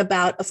learn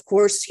about, of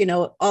course,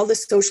 all the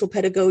social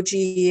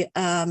pedagogy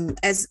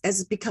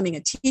as becoming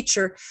a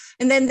teacher.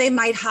 And then they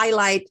might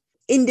highlight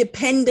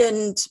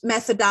independent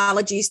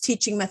methodologies,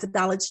 teaching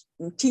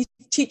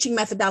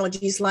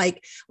methodologies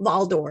like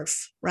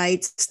Waldorf,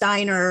 right?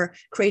 Steiner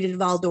created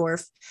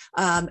Waldorf.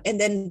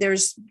 And then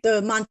there's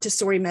the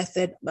Montessori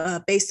method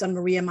based on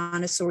Maria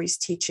Montessori's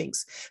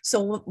teachings.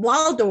 So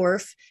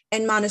Waldorf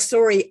and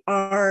Montessori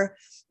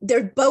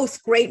they're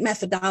both great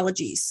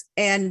methodologies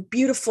and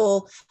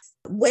beautiful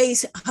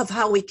ways of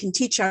how we can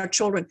teach our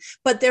children,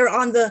 but they're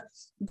on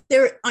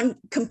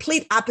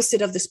complete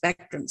opposite of the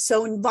spectrum.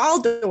 So in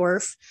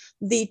Waldorf,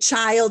 the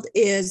child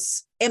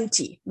is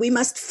empty. We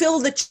must fill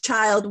the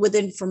child with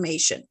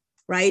information,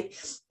 right?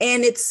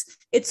 And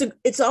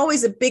it's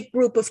always a big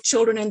group of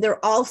children, and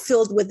they're all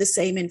filled with the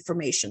same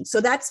information.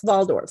 So that's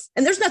Waldorf.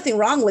 And there's nothing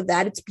wrong with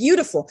that. It's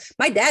beautiful.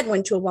 My dad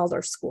went to a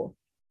Waldorf school.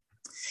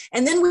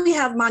 And then we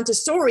have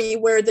Montessori,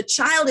 where the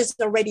child is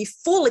already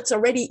full. It's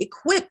already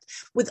equipped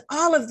with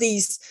all of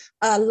these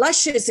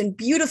luscious and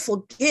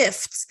beautiful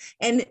gifts.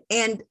 And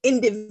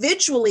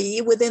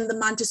individually within the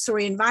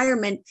Montessori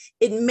environment,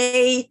 it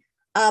may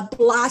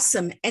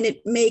blossom, and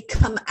it may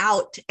come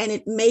out, and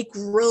it may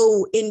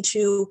grow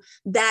into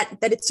that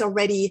it's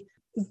already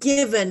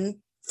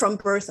given from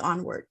birth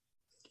onward.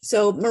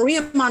 So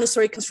Maria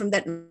Montessori comes from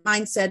that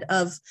mindset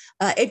of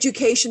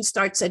education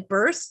starts at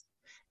birth.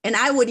 And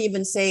I would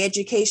even say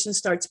education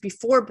starts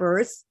before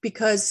birth,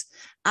 because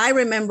I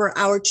remember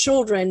our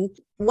children,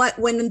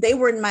 when they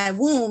were in my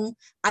womb,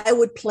 I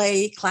would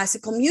play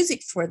classical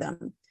music for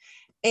them.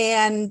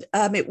 And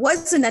it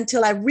wasn't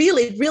until I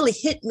really, really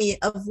hit me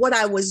of what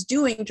I was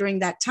doing during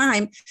that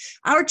time.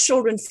 Our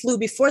children flew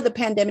before the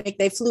pandemic.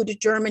 They flew to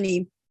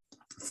Germany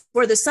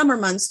for the summer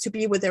months to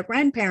be with their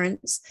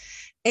grandparents.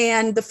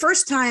 And the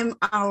first time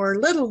our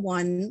little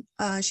one,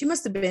 she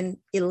must have been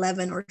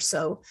 11 or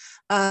so,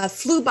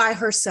 flew by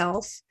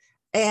herself.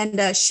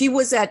 And she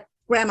was at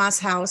grandma's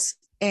house,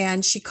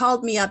 and she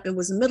called me up. It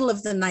was the middle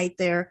of the night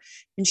there,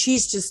 and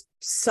she's just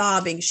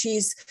sobbing.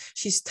 She's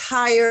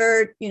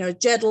tired,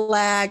 jet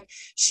lag.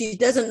 She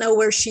doesn't know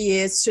where she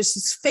is. So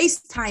she's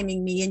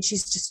FaceTiming me, and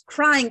she's just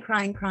crying.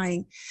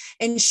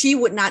 And she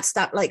would not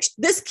stop. Like,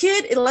 this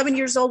kid, 11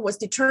 years old, was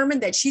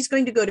determined that she's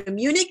going to go to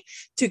Munich,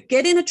 to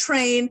get in a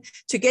train,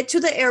 to get to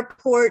the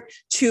airport,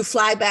 to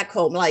fly back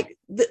home. Like,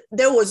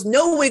 there was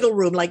no wiggle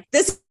room. Like,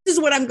 this is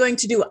what I'm going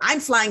to do.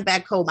 I'm flying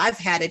back home. I've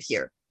had it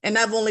here. And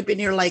I've only been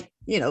here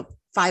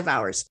 5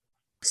 hours.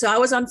 So I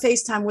was on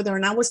FaceTime with her,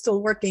 and I was still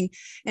working.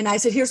 And I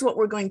said, here's what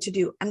we're going to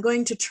do. I'm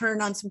going to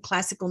turn on some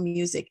classical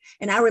music.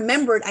 And I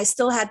remembered I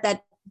still had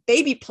that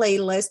baby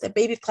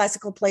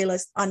classical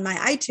playlist on my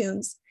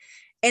iTunes.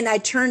 And I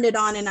turned it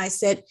on, and I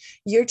said,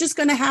 you're just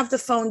going to have the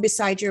phone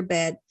beside your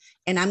bed,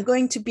 and I'm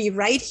going to be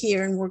right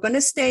here, and we're going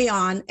to stay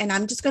on, and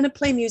I'm just going to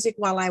play music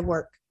while I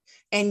work.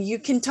 And you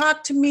can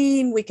talk to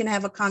me, and we can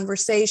have a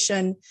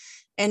conversation.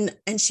 And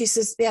she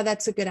says, yeah,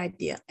 that's a good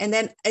idea. And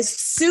then as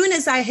soon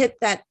as I hit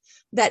that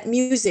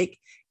music,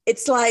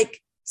 it's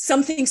like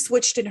something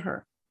switched in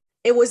her.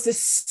 It was the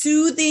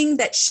soothing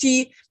that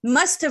she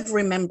must have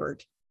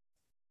remembered.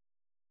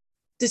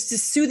 This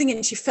is soothing,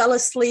 and she fell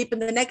asleep.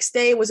 And the next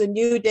day was a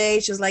new day.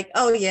 She was like,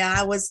 oh yeah,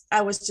 I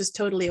was just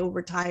totally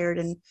overtired,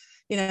 and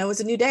it was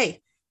a new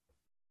day.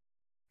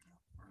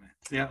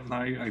 Yeah,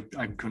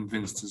 I'm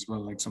convinced as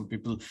well. Like, some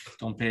people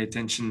don't pay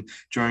attention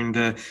during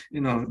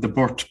the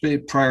birth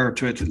prior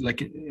to it. Like,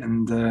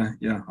 and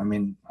I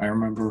mean, I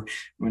remember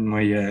when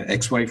my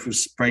ex-wife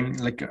was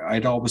pregnant. Like,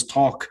 I'd always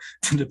talk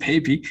to the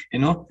baby,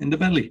 in the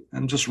belly,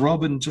 and just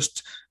rubbing,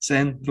 just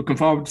saying, looking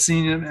forward to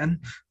seeing it. And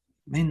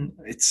I mean,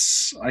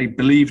 I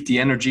believe the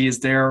energy is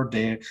there.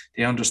 They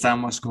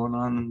understand what's going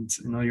on,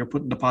 and you're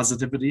putting the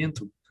positivity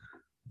into it.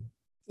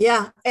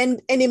 Yeah.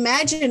 And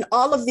imagine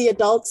all of the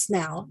adults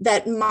now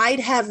that might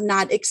have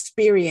not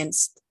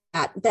experienced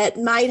that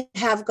might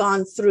have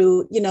gone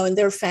through, in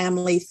their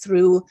family,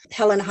 through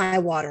hell and high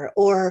water,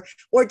 or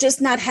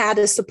just not had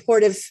a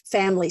supportive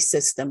family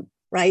system,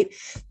 right?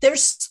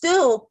 There's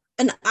still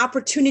an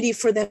opportunity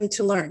for them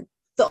to learn.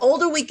 The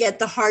older we get,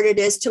 the harder it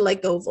is to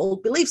let go of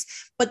old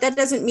beliefs, but that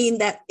doesn't mean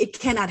that it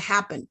cannot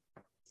happen.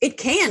 It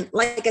can.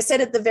 Like I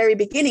said at the very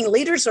beginning,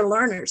 leaders are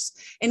learners.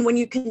 And when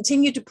you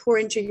continue to pour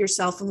into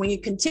yourself, and when you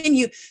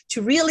continue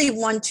to really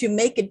want to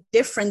make a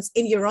difference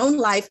in your own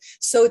life,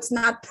 so it's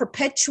not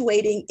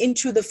perpetuating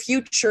into the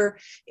future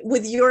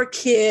with your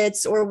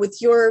kids or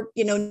with your,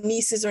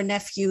 nieces or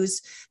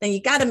nephews, then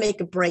you got to make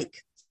a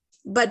break.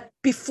 But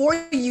before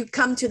you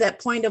come to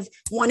that point of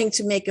wanting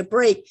to make a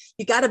break,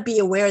 you got to be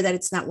aware that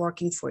it's not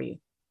working for you.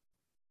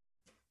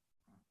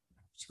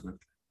 Absolutely.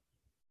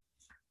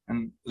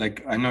 And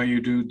like, I know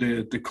you do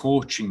the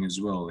coaching as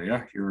well.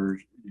 Yeah,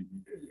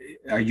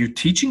 are you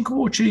teaching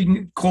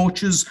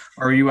coaches,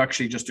 or are you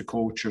actually just a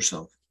coach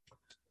yourself?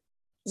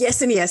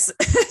 Yes and yes.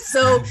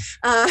 So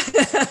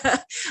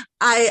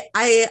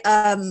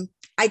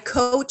I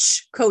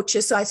coach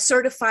coaches. So I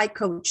certify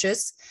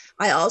coaches.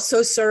 I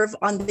also serve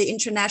on the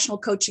International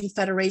Coaching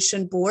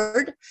Federation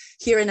board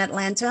here in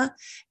Atlanta,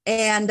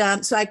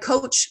 and so I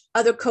coach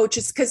other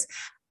coaches, because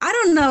I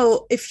don't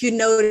know if you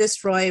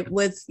noticed, Roy,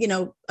 with,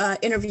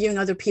 interviewing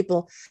other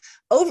people,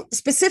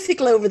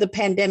 specifically over the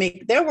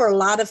pandemic, there were a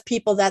lot of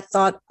people that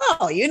thought,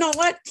 oh, you know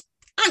what?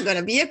 I'm going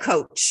to be a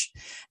coach.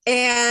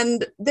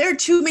 And there are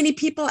too many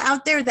people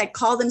out there that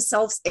call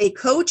themselves a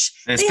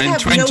coach. They spend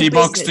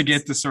 $20 to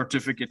get the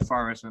certificate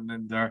for it. And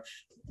then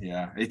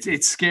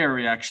it's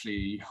scary,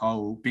 actually,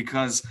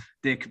 because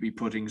they could be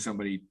putting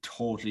somebody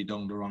totally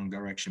down the wrong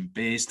direction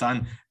based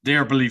on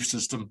their belief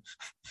system.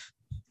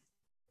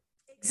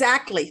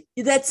 Exactly.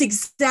 That's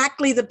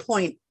exactly the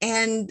point.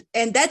 And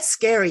that's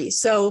scary.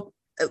 So,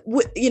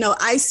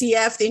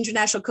 ICF, the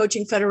International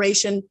Coaching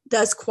Federation,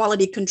 does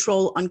quality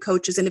control on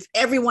coaches. And if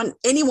anyone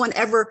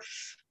ever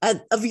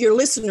of your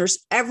listeners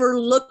ever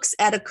looks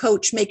at a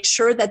coach, make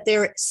sure that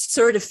they're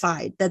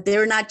certified, that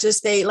they're not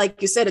just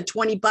like you said, a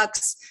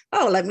 $20.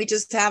 Oh, let me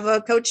just have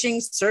a coaching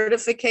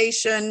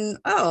certification.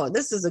 Oh,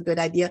 this is a good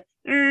idea.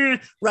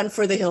 Run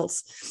for the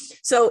hills.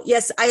 So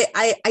yes,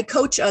 I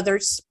coach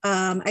others.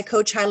 I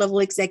coach high-level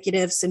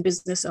executives and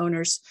business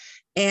owners,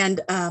 and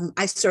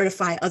I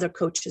certify other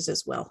coaches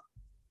as well.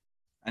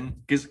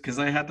 And because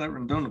I had that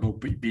written down about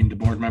being the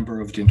board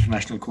member of the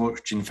International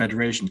Coaching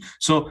Federation.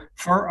 So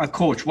for a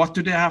coach, what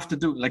do they have to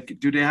do? Like,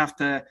 do they have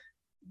to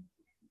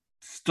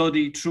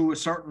study through a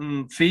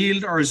certain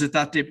field, or is it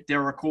that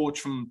they're a coach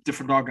from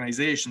different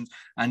organizations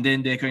and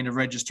then they kind of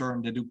register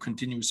and they do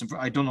continuous?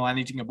 I don't know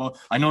anything about.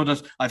 I know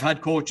that I've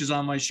had coaches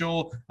on my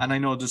show, and I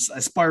know there's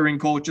aspiring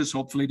coaches.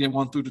 Hopefully they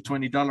won't do the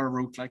 $20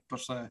 route, like.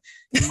 But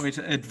you might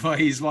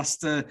advise what's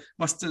the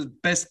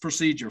best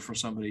procedure for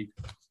somebody.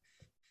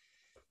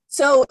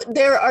 So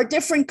there are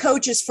different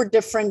coaches for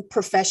different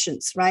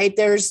professions, right?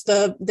 There's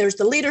the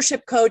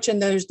leadership coach,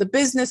 and there's the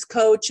business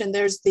coach, and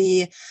there's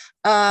the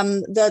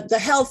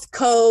health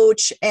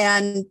coach,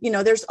 and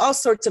there's all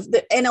sorts of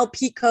the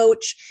NLP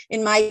coach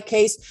in my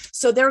case.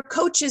 So there are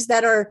coaches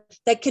that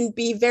can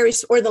be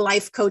or the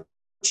life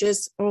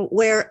coaches,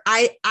 where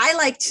I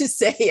like to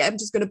say, I'm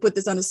just going to put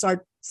this on a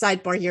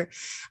sidebar here.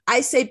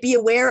 I say be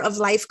aware of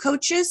life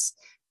coaches,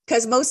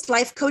 because most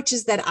life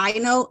coaches that I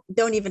know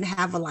don't even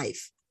have a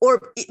life.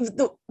 Or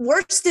the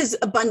worst is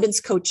abundance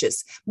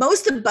coaches.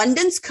 Most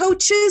abundance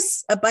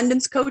coaches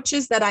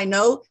that I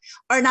know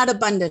are not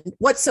abundant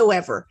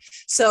whatsoever.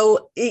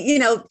 So,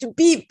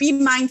 be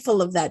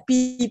mindful of that.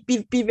 Be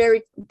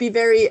very,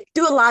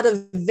 do a lot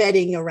of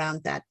vetting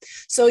around that.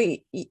 So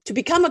to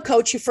become a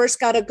coach, you first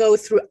got to go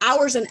through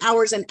hours and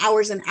hours and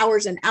hours and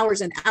hours and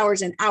hours and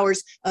hours and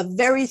hours of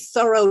very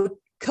thorough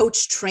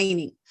coach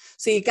training.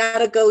 So you got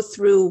to go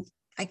through,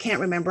 I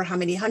can't remember how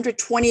many,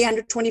 120,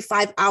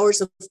 125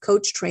 hours of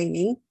coach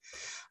training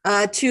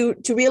to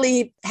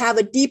really have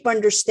a deep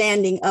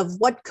understanding of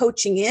what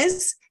coaching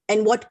is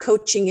and what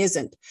coaching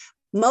isn't.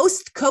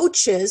 Most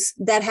coaches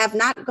that have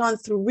not gone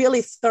through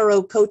really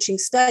thorough coaching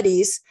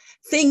studies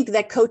think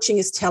that coaching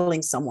is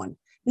telling someone.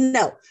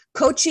 No,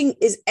 coaching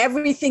is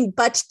everything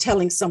but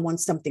telling someone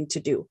something to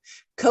do.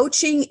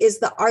 Coaching is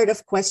the art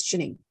of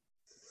questioning.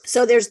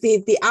 So there's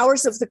the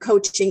hours of the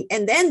coaching,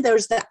 and then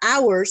there's the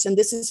hours, and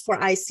this is for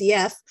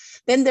ICF,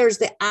 then there's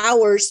the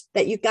hours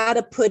that you got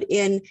to put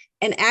in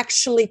and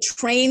actually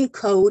train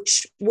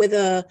coach with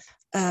a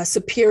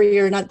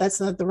superior,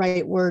 that's not the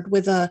right word,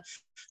 with a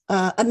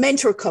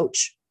mentor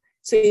coach.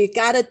 So you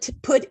got to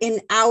put in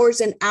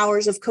hours and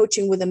hours of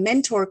coaching with a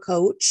mentor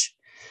coach,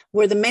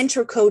 where the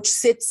mentor coach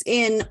sits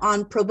in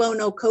on pro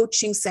bono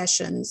coaching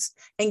sessions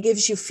and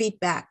gives you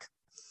feedback.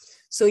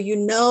 So you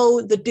know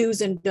the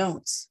do's and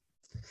don'ts.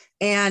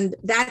 And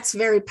that's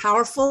very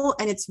powerful,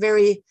 and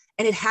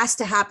it has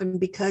to happen,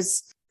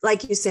 because,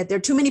 like you said, there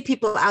are too many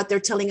people out there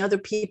telling other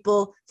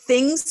people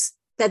things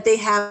that they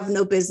have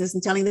no business,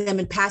 and telling them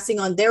and passing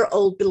on their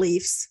old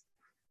beliefs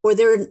or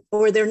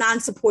their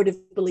non-supportive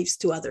beliefs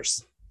to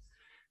others.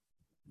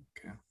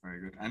 Okay,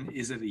 very good. And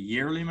is it a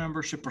yearly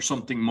membership or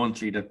something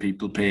monthly that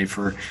people pay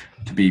for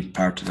to be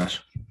part of that?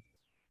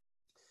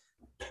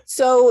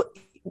 So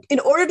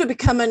in order to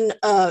become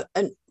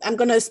I'm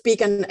going to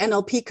speak on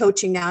NLP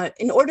coaching now.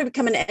 In order to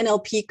become an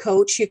NLP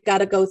coach, you've got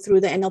to go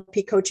through the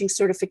NLP coaching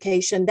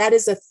certification. That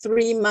is a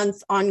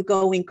 3-month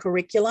ongoing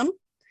curriculum.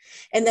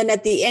 And then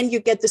at the end, you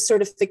get the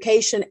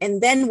certification.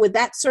 And then with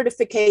that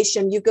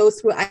certification, you go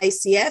through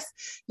ICF,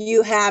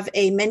 you have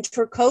a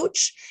mentor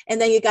coach, and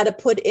then you got to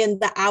put in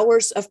the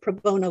hours of pro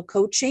bono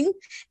coaching.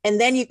 And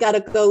then you got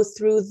to go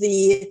through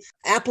the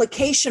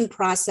application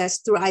process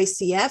through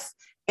ICF,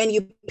 and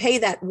you pay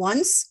that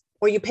once,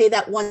 or you pay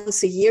that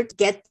once a year to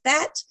get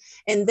that.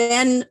 And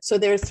then, so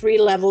there are 3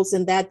 levels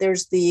in that.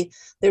 There's the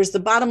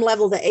bottom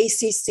level, the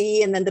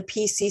ACC, and then the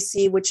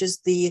PCC, which is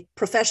the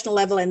professional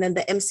level, and then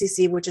the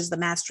MCC, which is the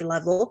master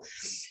level.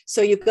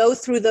 So you go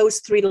through those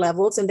 3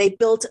 levels, and they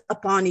build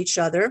upon each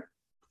other.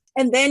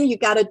 And then you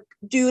got to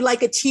do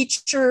like a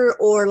teacher,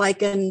 or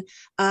like an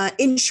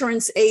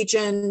insurance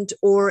agent,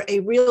 or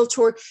a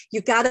realtor.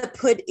 You got to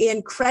put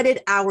in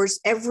credit hours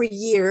every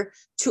year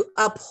to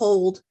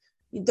uphold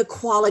the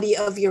quality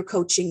of your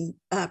coaching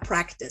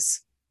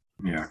practice.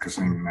 Yeah, because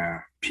in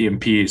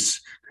PMP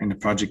is kind of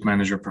project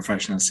manager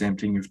professional, same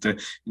thing. You have to,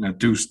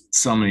 do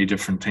so many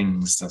different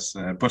things. That's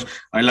but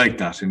I like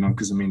that,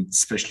 because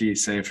especially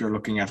say if you're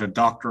looking at a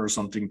doctor or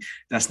something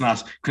that's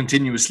not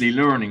continuously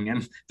learning,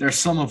 and there's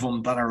some of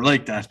them that are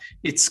like that.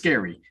 It's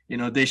scary.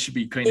 They should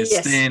be kind of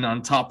staying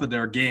on top of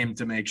their game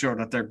to make sure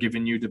that they're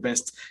giving you the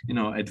best,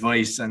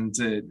 advice and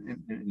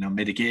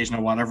medication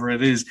or whatever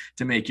it is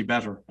to make you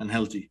better and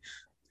healthy.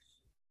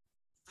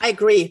 I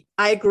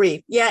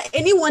agree. Yeah.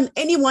 Anyone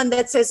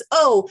that says,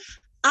 "Oh,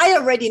 I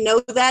already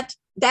know that,"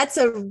 that's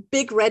a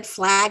big red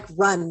flag.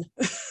 Run.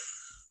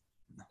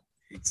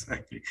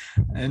 Exactly.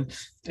 And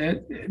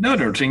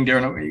another thing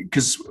there,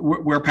 because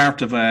we're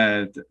part of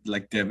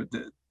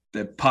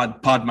the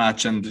pod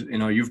match, and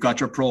you've got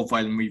your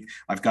profile, and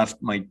I've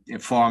got my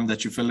form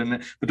that you fill in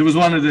it. But there was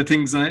one of the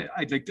things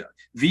I'd like to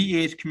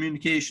V8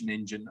 communication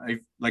engine.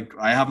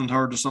 I haven't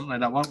heard of something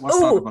like that. What's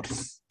that about?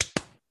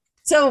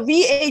 So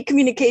V8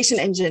 communication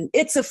engine,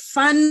 it's a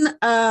fun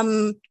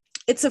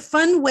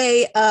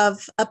way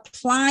of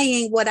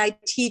applying what I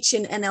teach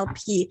in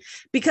NLP,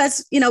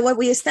 because, what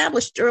we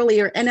established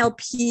earlier,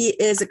 NLP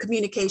is a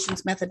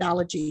communications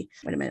methodology.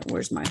 Wait a minute,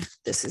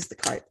 this is the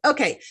card.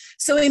 Okay.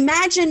 So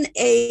imagine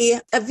a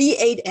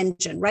V8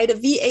 engine, right? A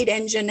V8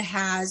 engine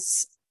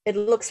has it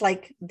looks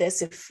like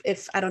this.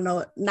 If I don't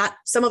know, not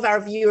some of our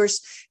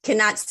viewers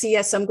cannot see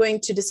us, so I'm going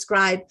to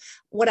describe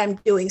what I'm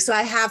doing. So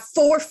I have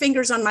 4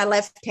 fingers on my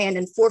left hand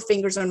and 4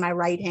 fingers on my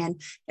right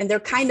hand, and they're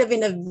kind of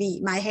in a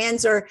V. My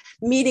hands are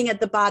meeting at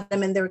the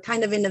bottom and they're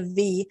kind of in a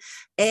V.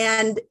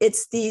 And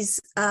it's these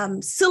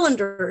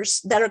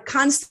cylinders that are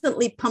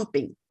constantly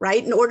pumping,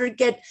 right? In order to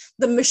get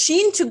the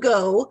machine to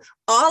go,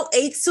 all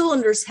 8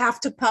 cylinders have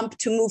to pump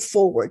to move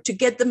forward, to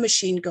get the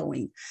machine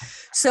going.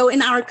 So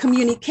in our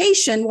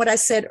communication, what I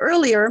said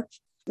earlier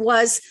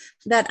was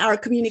that our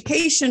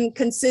communication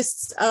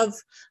consists of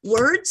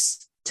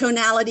words,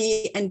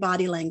 tonality, and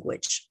body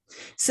language.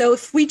 So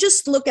if we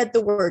just look at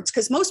the words,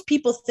 because most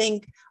people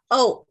think,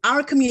 oh,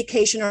 our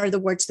communication are the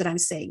words that I'm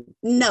saying.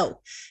 No.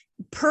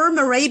 Per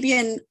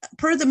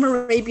the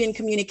Moravian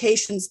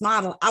communications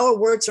model, our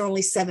words are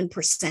only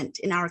 7%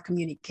 in our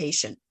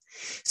communication.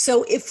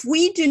 So if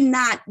we do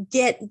not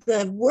get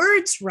the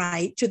words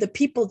right to the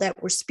people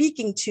that we're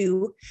speaking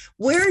to,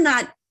 we're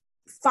not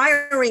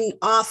firing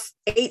off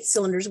 8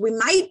 cylinders. We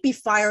might be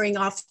firing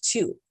off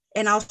 2,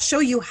 and I'll show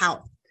you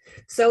how.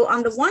 So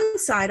on the one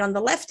side, on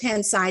the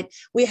left-hand side,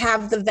 we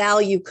have the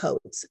value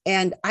codes.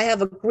 And I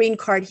have a green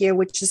card here,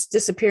 which is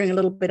disappearing a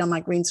little bit on my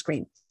green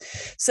screen.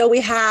 So we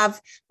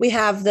have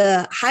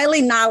the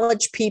highly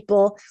knowledge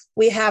people,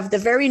 we have the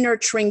very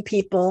nurturing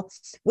people,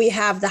 we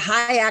have the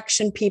high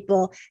action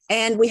people,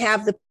 and we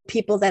have the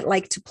people that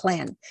like to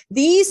plan.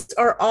 These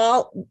are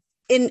all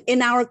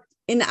in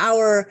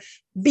our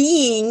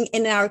being,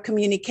 in our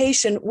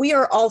communication, we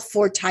are all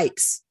 4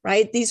 types,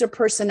 right? These are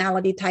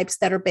personality types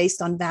that are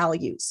based on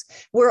values.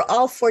 We're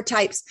all 4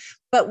 types,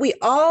 but we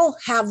all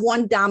have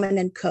one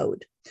dominant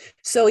code.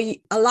 So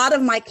a lot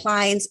of my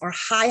clients are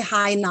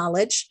high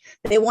knowledge.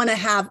 They want to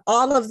have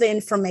all of the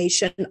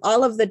information,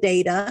 all of the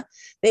data.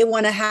 They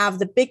want to have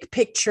the big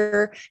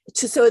picture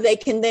so they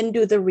can then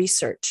do the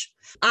research.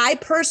 I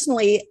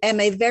personally am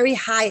a very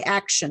high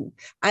action.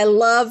 I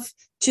love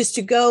just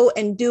to go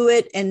and do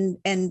it and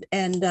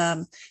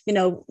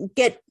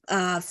get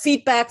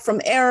feedback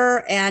from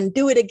error and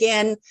do it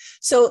again.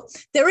 So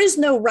there is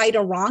no right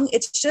or wrong.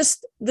 It's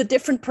just the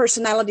different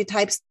personality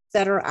types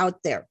that are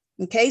out there.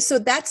 Okay, so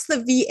that's the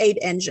V8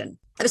 engine.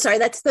 I'm sorry,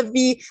 that's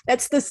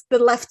the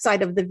left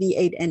side of the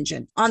V8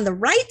 engine. On the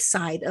right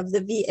side of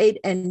the V8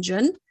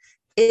 engine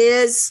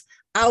is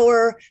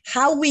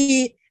how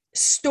we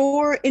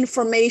store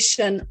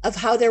information of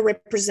how they're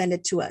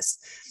represented to us.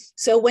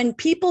 So when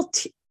people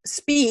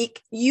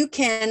speak, you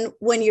can,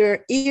 when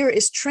your ear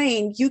is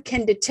trained, you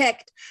can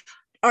detect,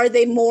 are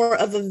they more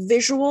of a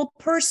visual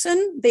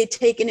person? They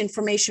take in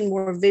information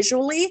more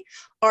visually.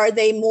 Are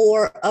they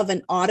more of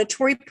an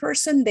auditory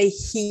person? They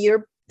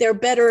hear, they're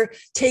better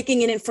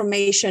taking in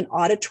information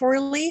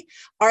auditorily.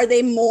 Are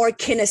they more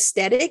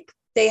kinesthetic?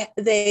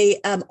 They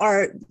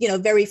are,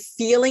 very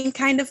feeling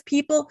kind of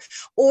people,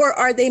 or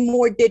are they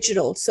more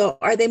digital? So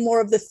are they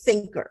more of the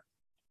thinker?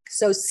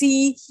 So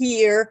see,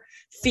 hear,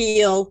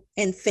 feel,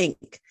 and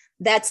think.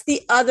 That's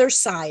the other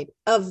side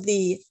of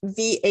the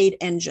V8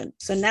 engine.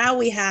 So now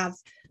we have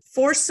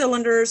 4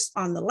 cylinders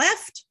on the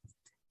left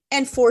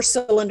and 4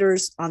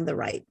 cylinders on the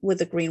right, with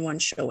the green one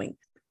showing.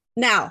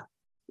 Now,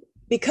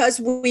 because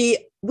we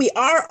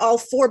are all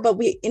 4,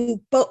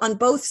 but on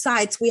both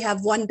sides, we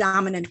have one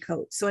dominant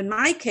code. So in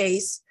my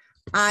case,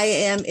 I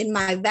am in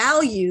my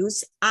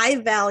values, I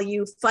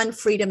value fun,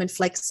 freedom, and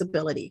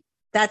flexibility.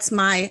 That's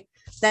my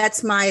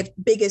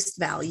biggest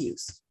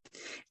values.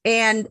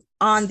 And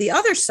on the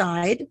other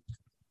side,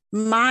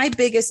 my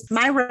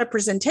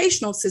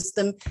representational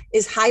system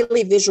is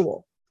highly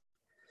visual.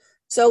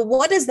 So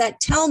what does that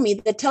tell me?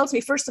 That tells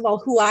me, first of all,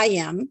 who I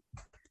am,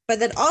 but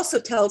that also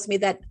tells me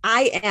that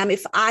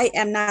if I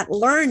am not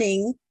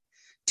learning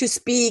to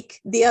speak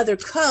the other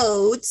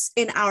codes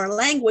in our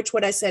language,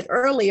 what I said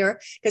earlier,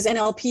 because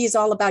NLP is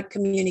all about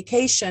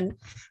communication,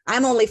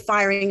 I'm only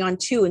firing on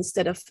 2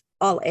 instead of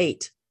all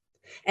 8.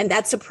 And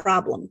that's a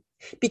problem,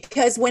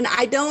 because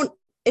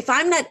if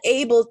I'm not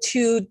able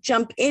to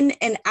jump in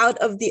and out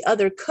of the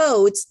other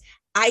codes,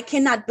 I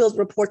cannot build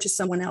rapport to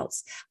someone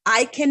else.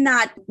 I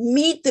cannot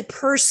meet the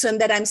person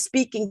that I'm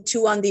speaking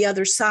to on the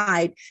other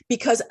side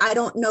because I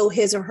don't know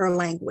his or her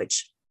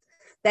language.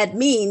 That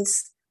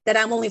means that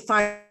I'm only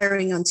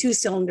firing on 2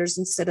 cylinders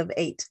instead of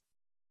 8.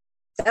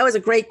 That was a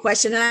great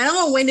question. And I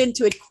don't went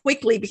into it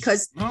quickly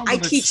because I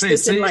teach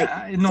this in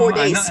 4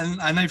 days.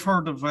 And I've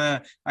heard of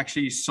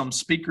actually some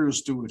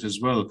speakers do it as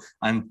well.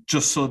 And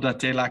just so that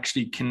they'll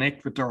actually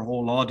connect with their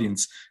whole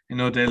audience,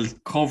 they'll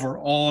cover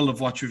all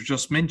of what you've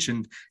just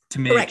mentioned to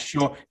make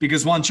sure,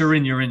 because once you're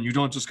in, you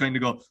don't just kind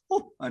of go,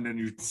 oh, and then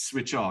you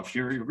switch off.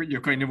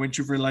 You're kind of, once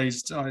you've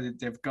realized, oh,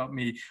 they've got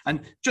me.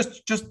 And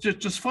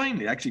just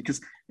finally, actually,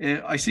 because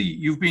I see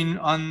you've been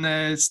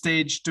on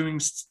stage doing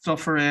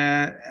stuff for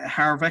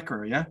Harv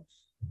Eker, yeah?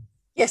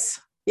 Yes.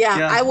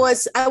 Yeah. I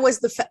was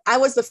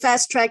the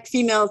fast track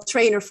female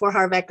trainer for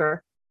Harv Eker.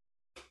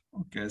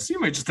 Okay, so you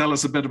might just tell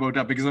us a bit about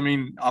that, because I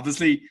mean,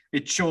 obviously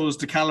it shows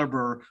the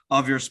caliber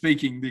of your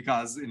speaking,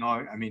 because, you know,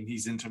 I mean,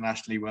 he's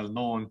internationally well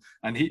known,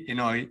 and he, you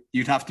know,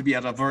 you'd have to be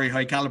at a very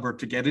high caliber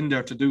to get in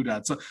there to do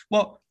that. So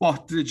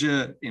what did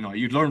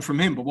you'd learn from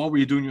him, but what were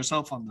you doing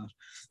yourself on that?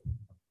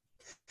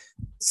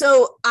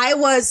 So I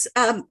was,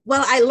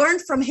 I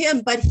learned from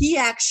him, but he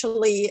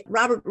actually,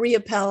 Robert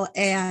Riopel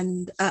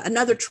and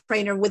another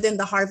trainer within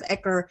the Harv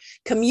Eker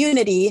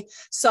community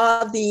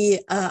saw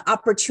the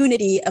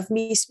opportunity of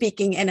me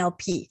speaking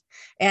NLP.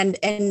 And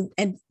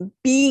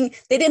being,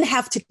 they didn't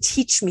have to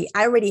teach me.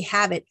 I already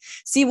have it.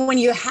 See, when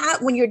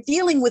you're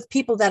dealing with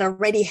people that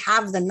already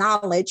have the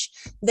knowledge,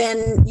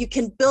 then you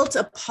can build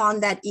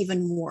upon that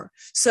even more.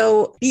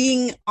 So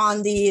being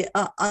on the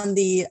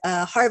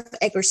Harv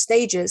Eker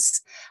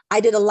stages,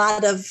 I did a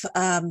lot of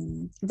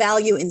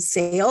value in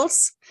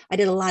sales. I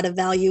did a lot of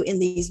value in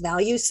these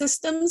value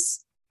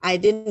systems. I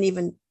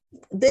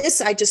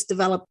just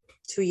developed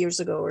 2 years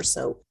ago or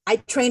so. I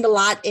trained a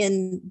lot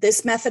in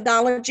this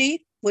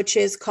methodology, which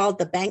is called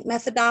the bank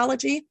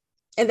methodology.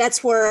 And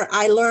that's where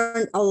I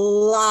learned a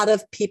lot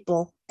of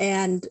people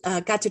and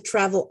got to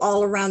travel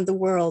all around the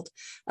world.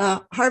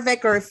 Harv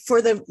Eker, for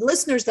the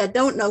listeners that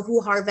don't know who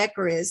Harv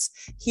Eker is,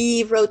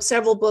 he wrote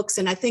several books.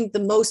 And I think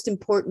the most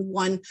important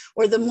one,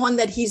 or the one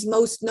that he's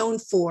most known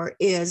for,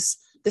 is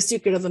The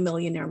Secret of a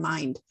Millionaire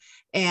Mind.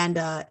 And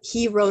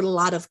he wrote a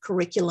lot of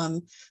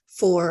curriculum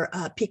for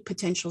Peak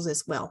Potentials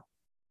as well.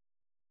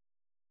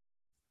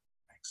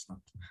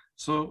 Excellent.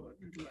 So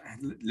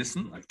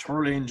listen, I've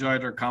thoroughly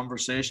enjoyed our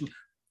conversation.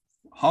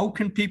 How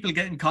can people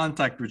get in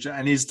contact with you?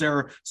 And is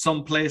there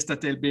some place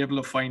that they'll be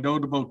able to find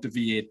out about the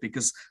V8?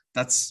 Because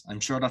I'm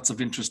sure that's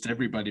of interest to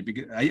everybody.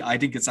 Because I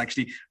think it's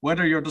actually,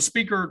 whether you're the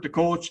speaker, the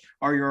coach,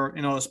 or you're,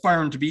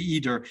 aspiring to be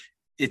either,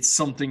 it's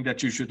something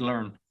that you should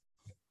learn.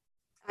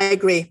 I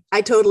agree.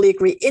 I totally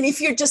agree. And if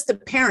you're just a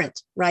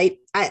parent, right,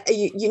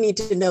 you need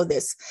to know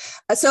this.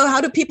 So how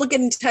do people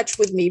get in touch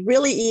with me?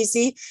 Really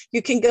easy.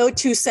 You can go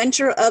to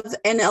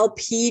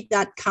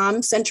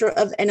centerofnlp.com,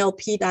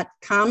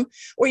 centerofnlp.com,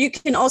 or you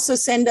can also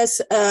send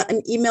us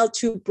an email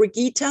to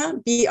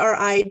Brigitta,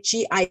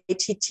 Brigitta,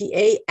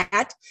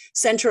 at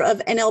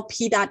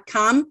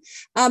centerofnlp.com.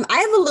 I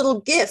have a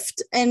little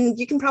gift, and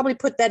you can probably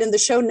put that in the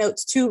show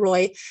notes too,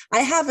 Roy.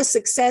 I have a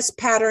success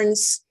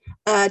patterns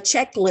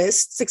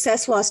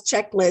success laws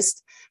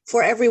checklist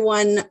for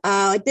everyone.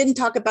 I didn't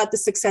talk about the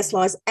success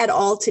laws at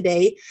all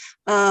today,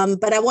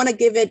 but I want to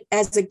give it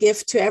as a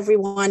gift to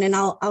everyone, and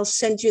I'll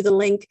send you the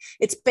link.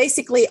 It's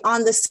basically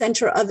on the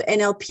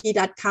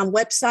centerofnlp.com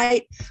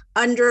website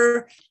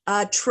under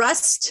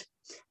trust,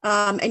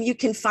 and you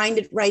can find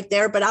it right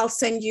there. But I'll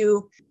send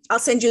you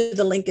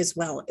the link as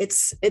well.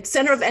 It's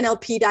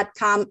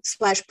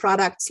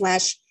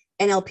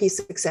centerofnlp.com/product/NLP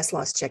success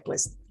laws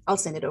checklist. I'll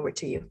send it over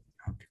to you.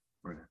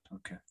 Brilliant.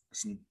 Okay.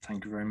 Listen,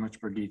 thank you very much,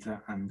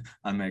 Brigitta. And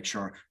I'll make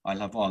sure I'll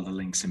have all the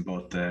links in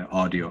both the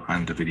audio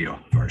and the video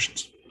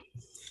versions.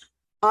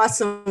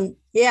 Awesome.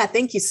 Yeah.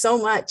 Thank you so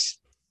much.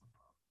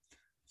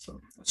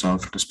 So that's all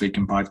for the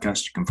Speaking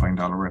Podcast. You can find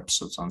all our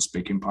episodes on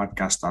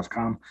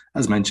speakingpodcast.com.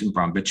 As mentioned,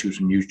 we're on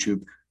BitChute and YouTube.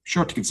 Be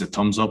sure to give us a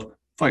thumbs up,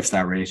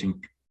 5-star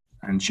rating,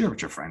 and share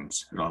with your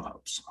friends. It all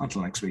helps.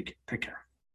 Until next week, take care.